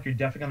you feel like you're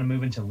definitely going to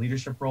move into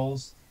leadership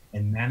roles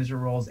and manager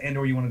roles and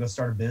or you want to go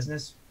start a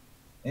business,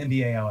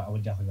 MBA, I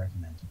would definitely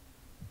recommend.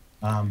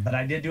 But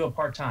I did do it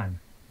part-time.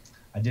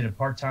 I did it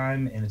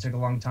part-time and it took a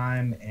long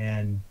time,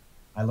 and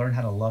I learned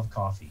how to love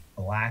coffee,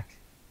 black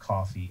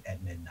coffee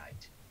at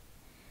midnight.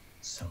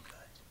 So good.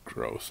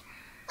 Gross.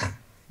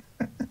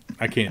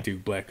 I can't do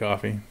black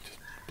coffee.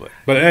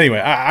 But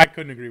anyway, I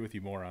couldn't agree with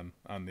you more on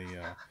the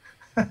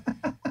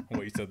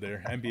what you said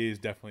there. MBA is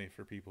definitely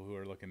for people who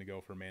are looking to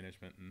go for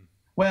management. And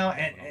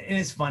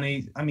it's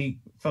funny.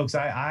 Folks,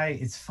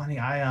 it's funny.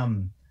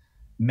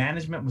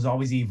 Management was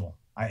always evil.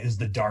 It was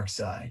the dark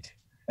side.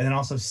 And then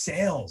also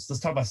sales. Let's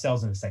talk about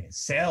sales in a second.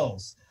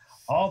 Sales.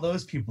 All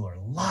those people are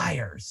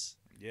liars.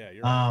 Yeah,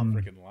 you're a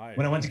freaking liar.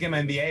 When I went to get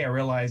my MBA, I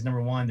realized,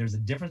 number one, there's a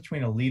difference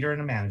between a leader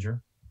and a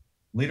manager.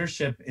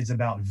 Leadership is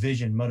about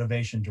vision,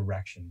 motivation,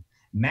 direction.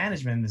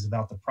 Management is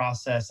about the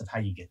process of how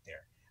you get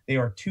there. They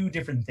are two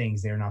different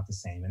things. They are not the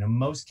same. And in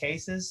most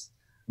cases,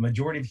 the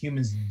majority of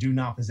humans do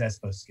not possess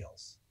both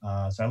skills.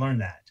 So I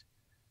learned that.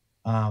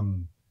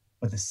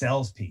 But the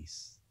sales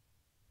piece,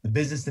 the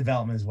business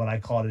development is what I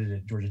called it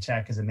at Georgia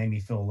Tech because it made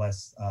me feel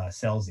less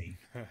salesy.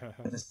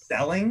 But the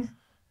selling,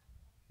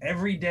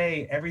 every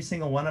day, every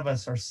single one of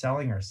us are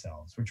selling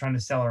ourselves. We're trying to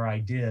sell our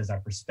ideas, our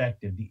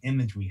perspective, the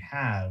image we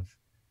have.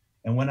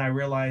 And when I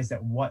realized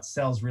that what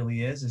sales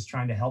really is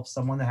trying to help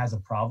someone that has a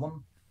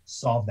problem,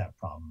 solve that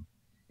problem.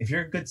 If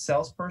you're a good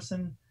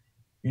salesperson,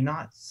 you're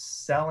not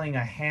selling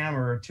a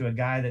hammer to a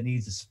guy that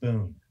needs a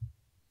spoon.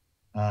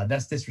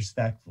 That's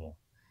disrespectful.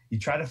 You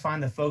try to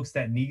find the folks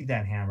that need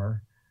that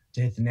hammer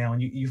to hit the nail,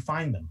 and you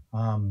find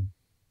them.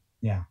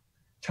 Yeah,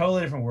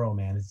 totally different world,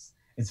 man.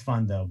 It's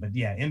fun though. But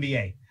yeah,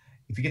 MBA.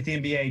 if you get the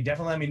MBA,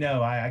 definitely let me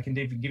know. I can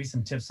give you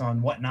some tips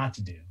on what not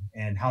to do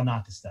and how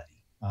not to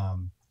study.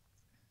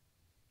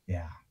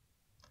 Yeah.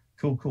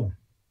 Cool.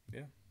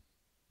 Yeah.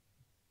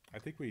 I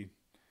think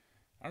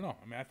I don't know.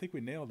 I mean, I think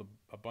we nailed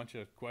a bunch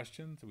of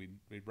questions. We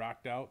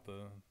rocked out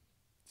the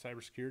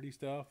cybersecurity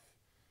stuff.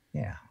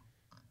 Yeah.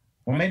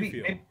 Well,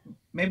 maybe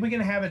we're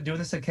gonna have it doing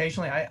this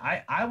occasionally.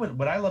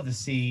 What I love to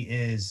see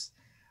is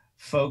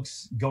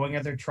folks going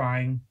out there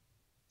trying,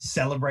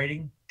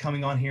 celebrating,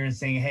 coming on here and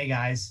saying, "Hey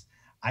guys,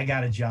 I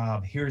got a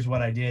job. Here's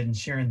what I did," and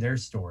sharing their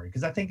story.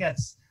 Because I think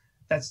that's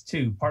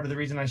too part of the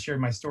reason I shared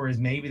my story is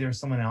maybe there's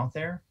someone out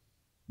there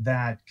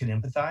that could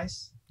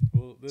empathize.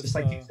 Well, just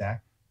like you,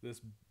 Zach.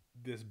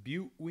 This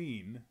Butte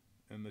Ween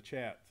in the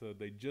chat said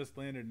they just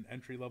landed an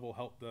entry-level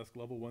help desk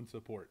level 1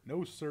 support. No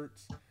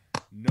certs,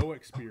 no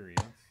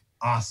experience.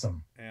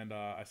 Awesome. And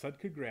I said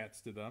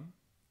congrats to them.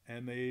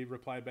 And they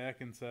replied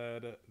back and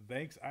said,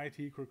 thanks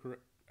IT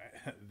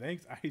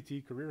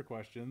career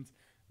questions.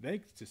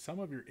 Thanks to some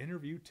of your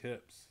interview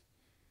tips.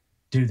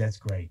 Dude, that's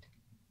great.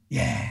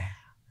 Yeah.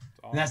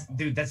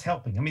 Awesome. That's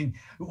helping. I mean,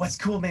 what's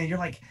cool, man, you're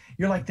like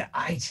the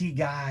IT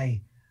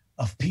guy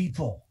of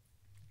people.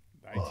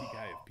 The IT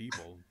guy of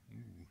people.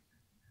 Ooh.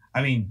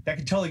 I mean, that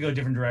could totally go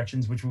different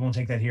directions, which we won't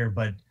take that here,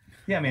 but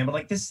yeah, man, but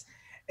like this,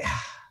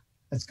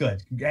 that's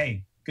good.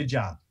 Hey, good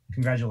job.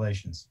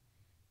 Congratulations.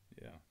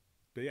 Yeah.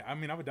 But yeah, I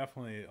mean, I would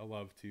definitely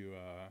love to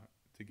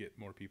get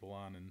more people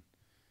on and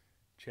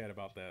chat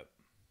about that.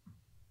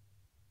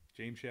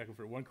 James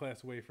Shackelford, one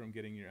class away from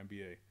getting your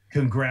MBA.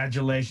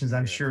 Congratulations.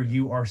 I'm sure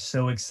you are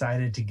so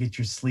excited to get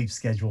your sleep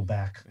schedule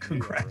back.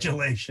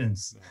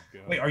 Congratulations.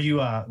 Yeah, right. Wait, are you,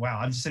 wow,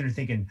 I'm just sitting here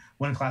thinking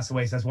one class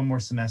away, so that's one more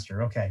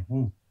semester. Okay,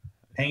 woo,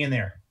 hang in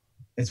there.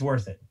 It's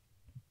worth it.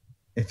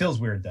 It feels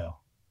weird, though.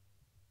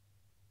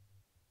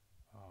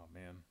 Oh,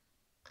 man.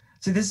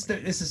 See, this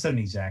is so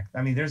neat, Zach.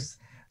 I mean, there's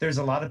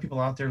a lot of people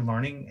out there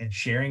learning and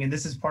sharing, and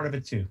this is part of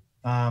it, too.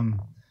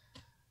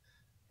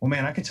 Well,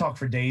 man, I could talk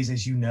for days.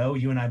 As you know,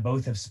 you and I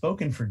both have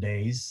spoken for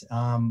days.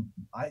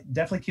 I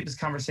definitely keep this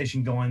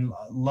conversation going.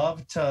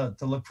 Love to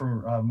look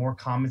for more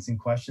comments and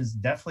questions.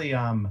 Definitely,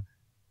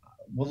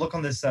 we'll look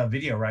on this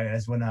video, right,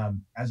 as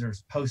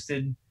it's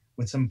posted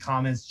with some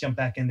comments, jump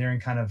back in there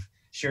and kind of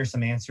share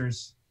some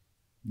answers.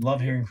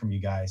 Love hearing from you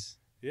guys.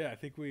 Yeah, I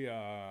think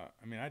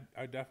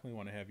I definitely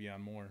want to have you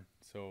on more.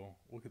 So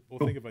we'll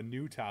think of a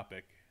new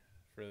topic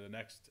for the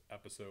next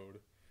episode.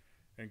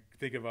 And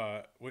think of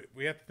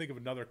we have to think of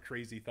another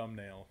crazy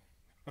thumbnail.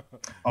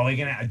 Oh, we're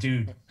gonna,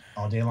 dude,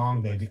 all day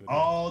long, baby,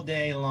 all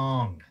day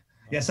long.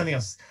 Yeah, something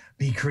else.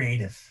 Be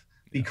creative,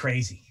 be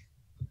crazy.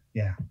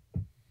 Yeah,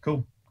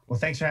 cool. Well,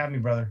 thanks for having me,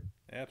 brother.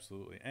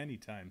 Absolutely,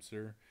 anytime,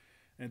 sir.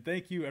 And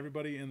thank you,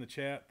 everybody in the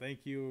chat.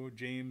 Thank you,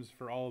 James,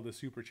 for all of the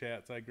super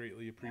chats. I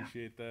greatly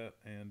appreciate that.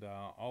 And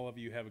all of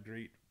you have a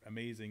great,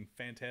 amazing,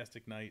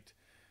 fantastic night.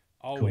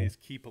 Always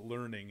keep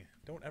learning.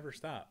 Don't ever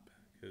stop,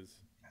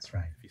 because that's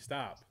right. If you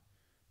stop,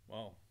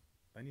 well,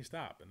 then you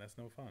stop, and that's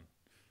no fun.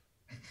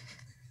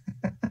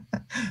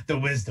 The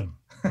wisdom.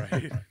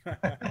 Right.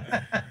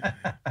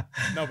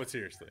 No, but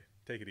seriously,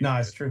 take it easy. No,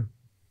 it's true.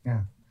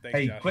 Yeah. Thanks,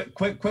 hey, Josh.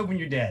 Quit when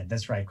you're dead.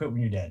 That's right. Quit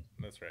when you're dead.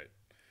 That's right.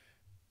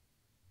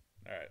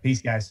 All right.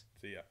 Peace, guys.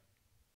 See ya.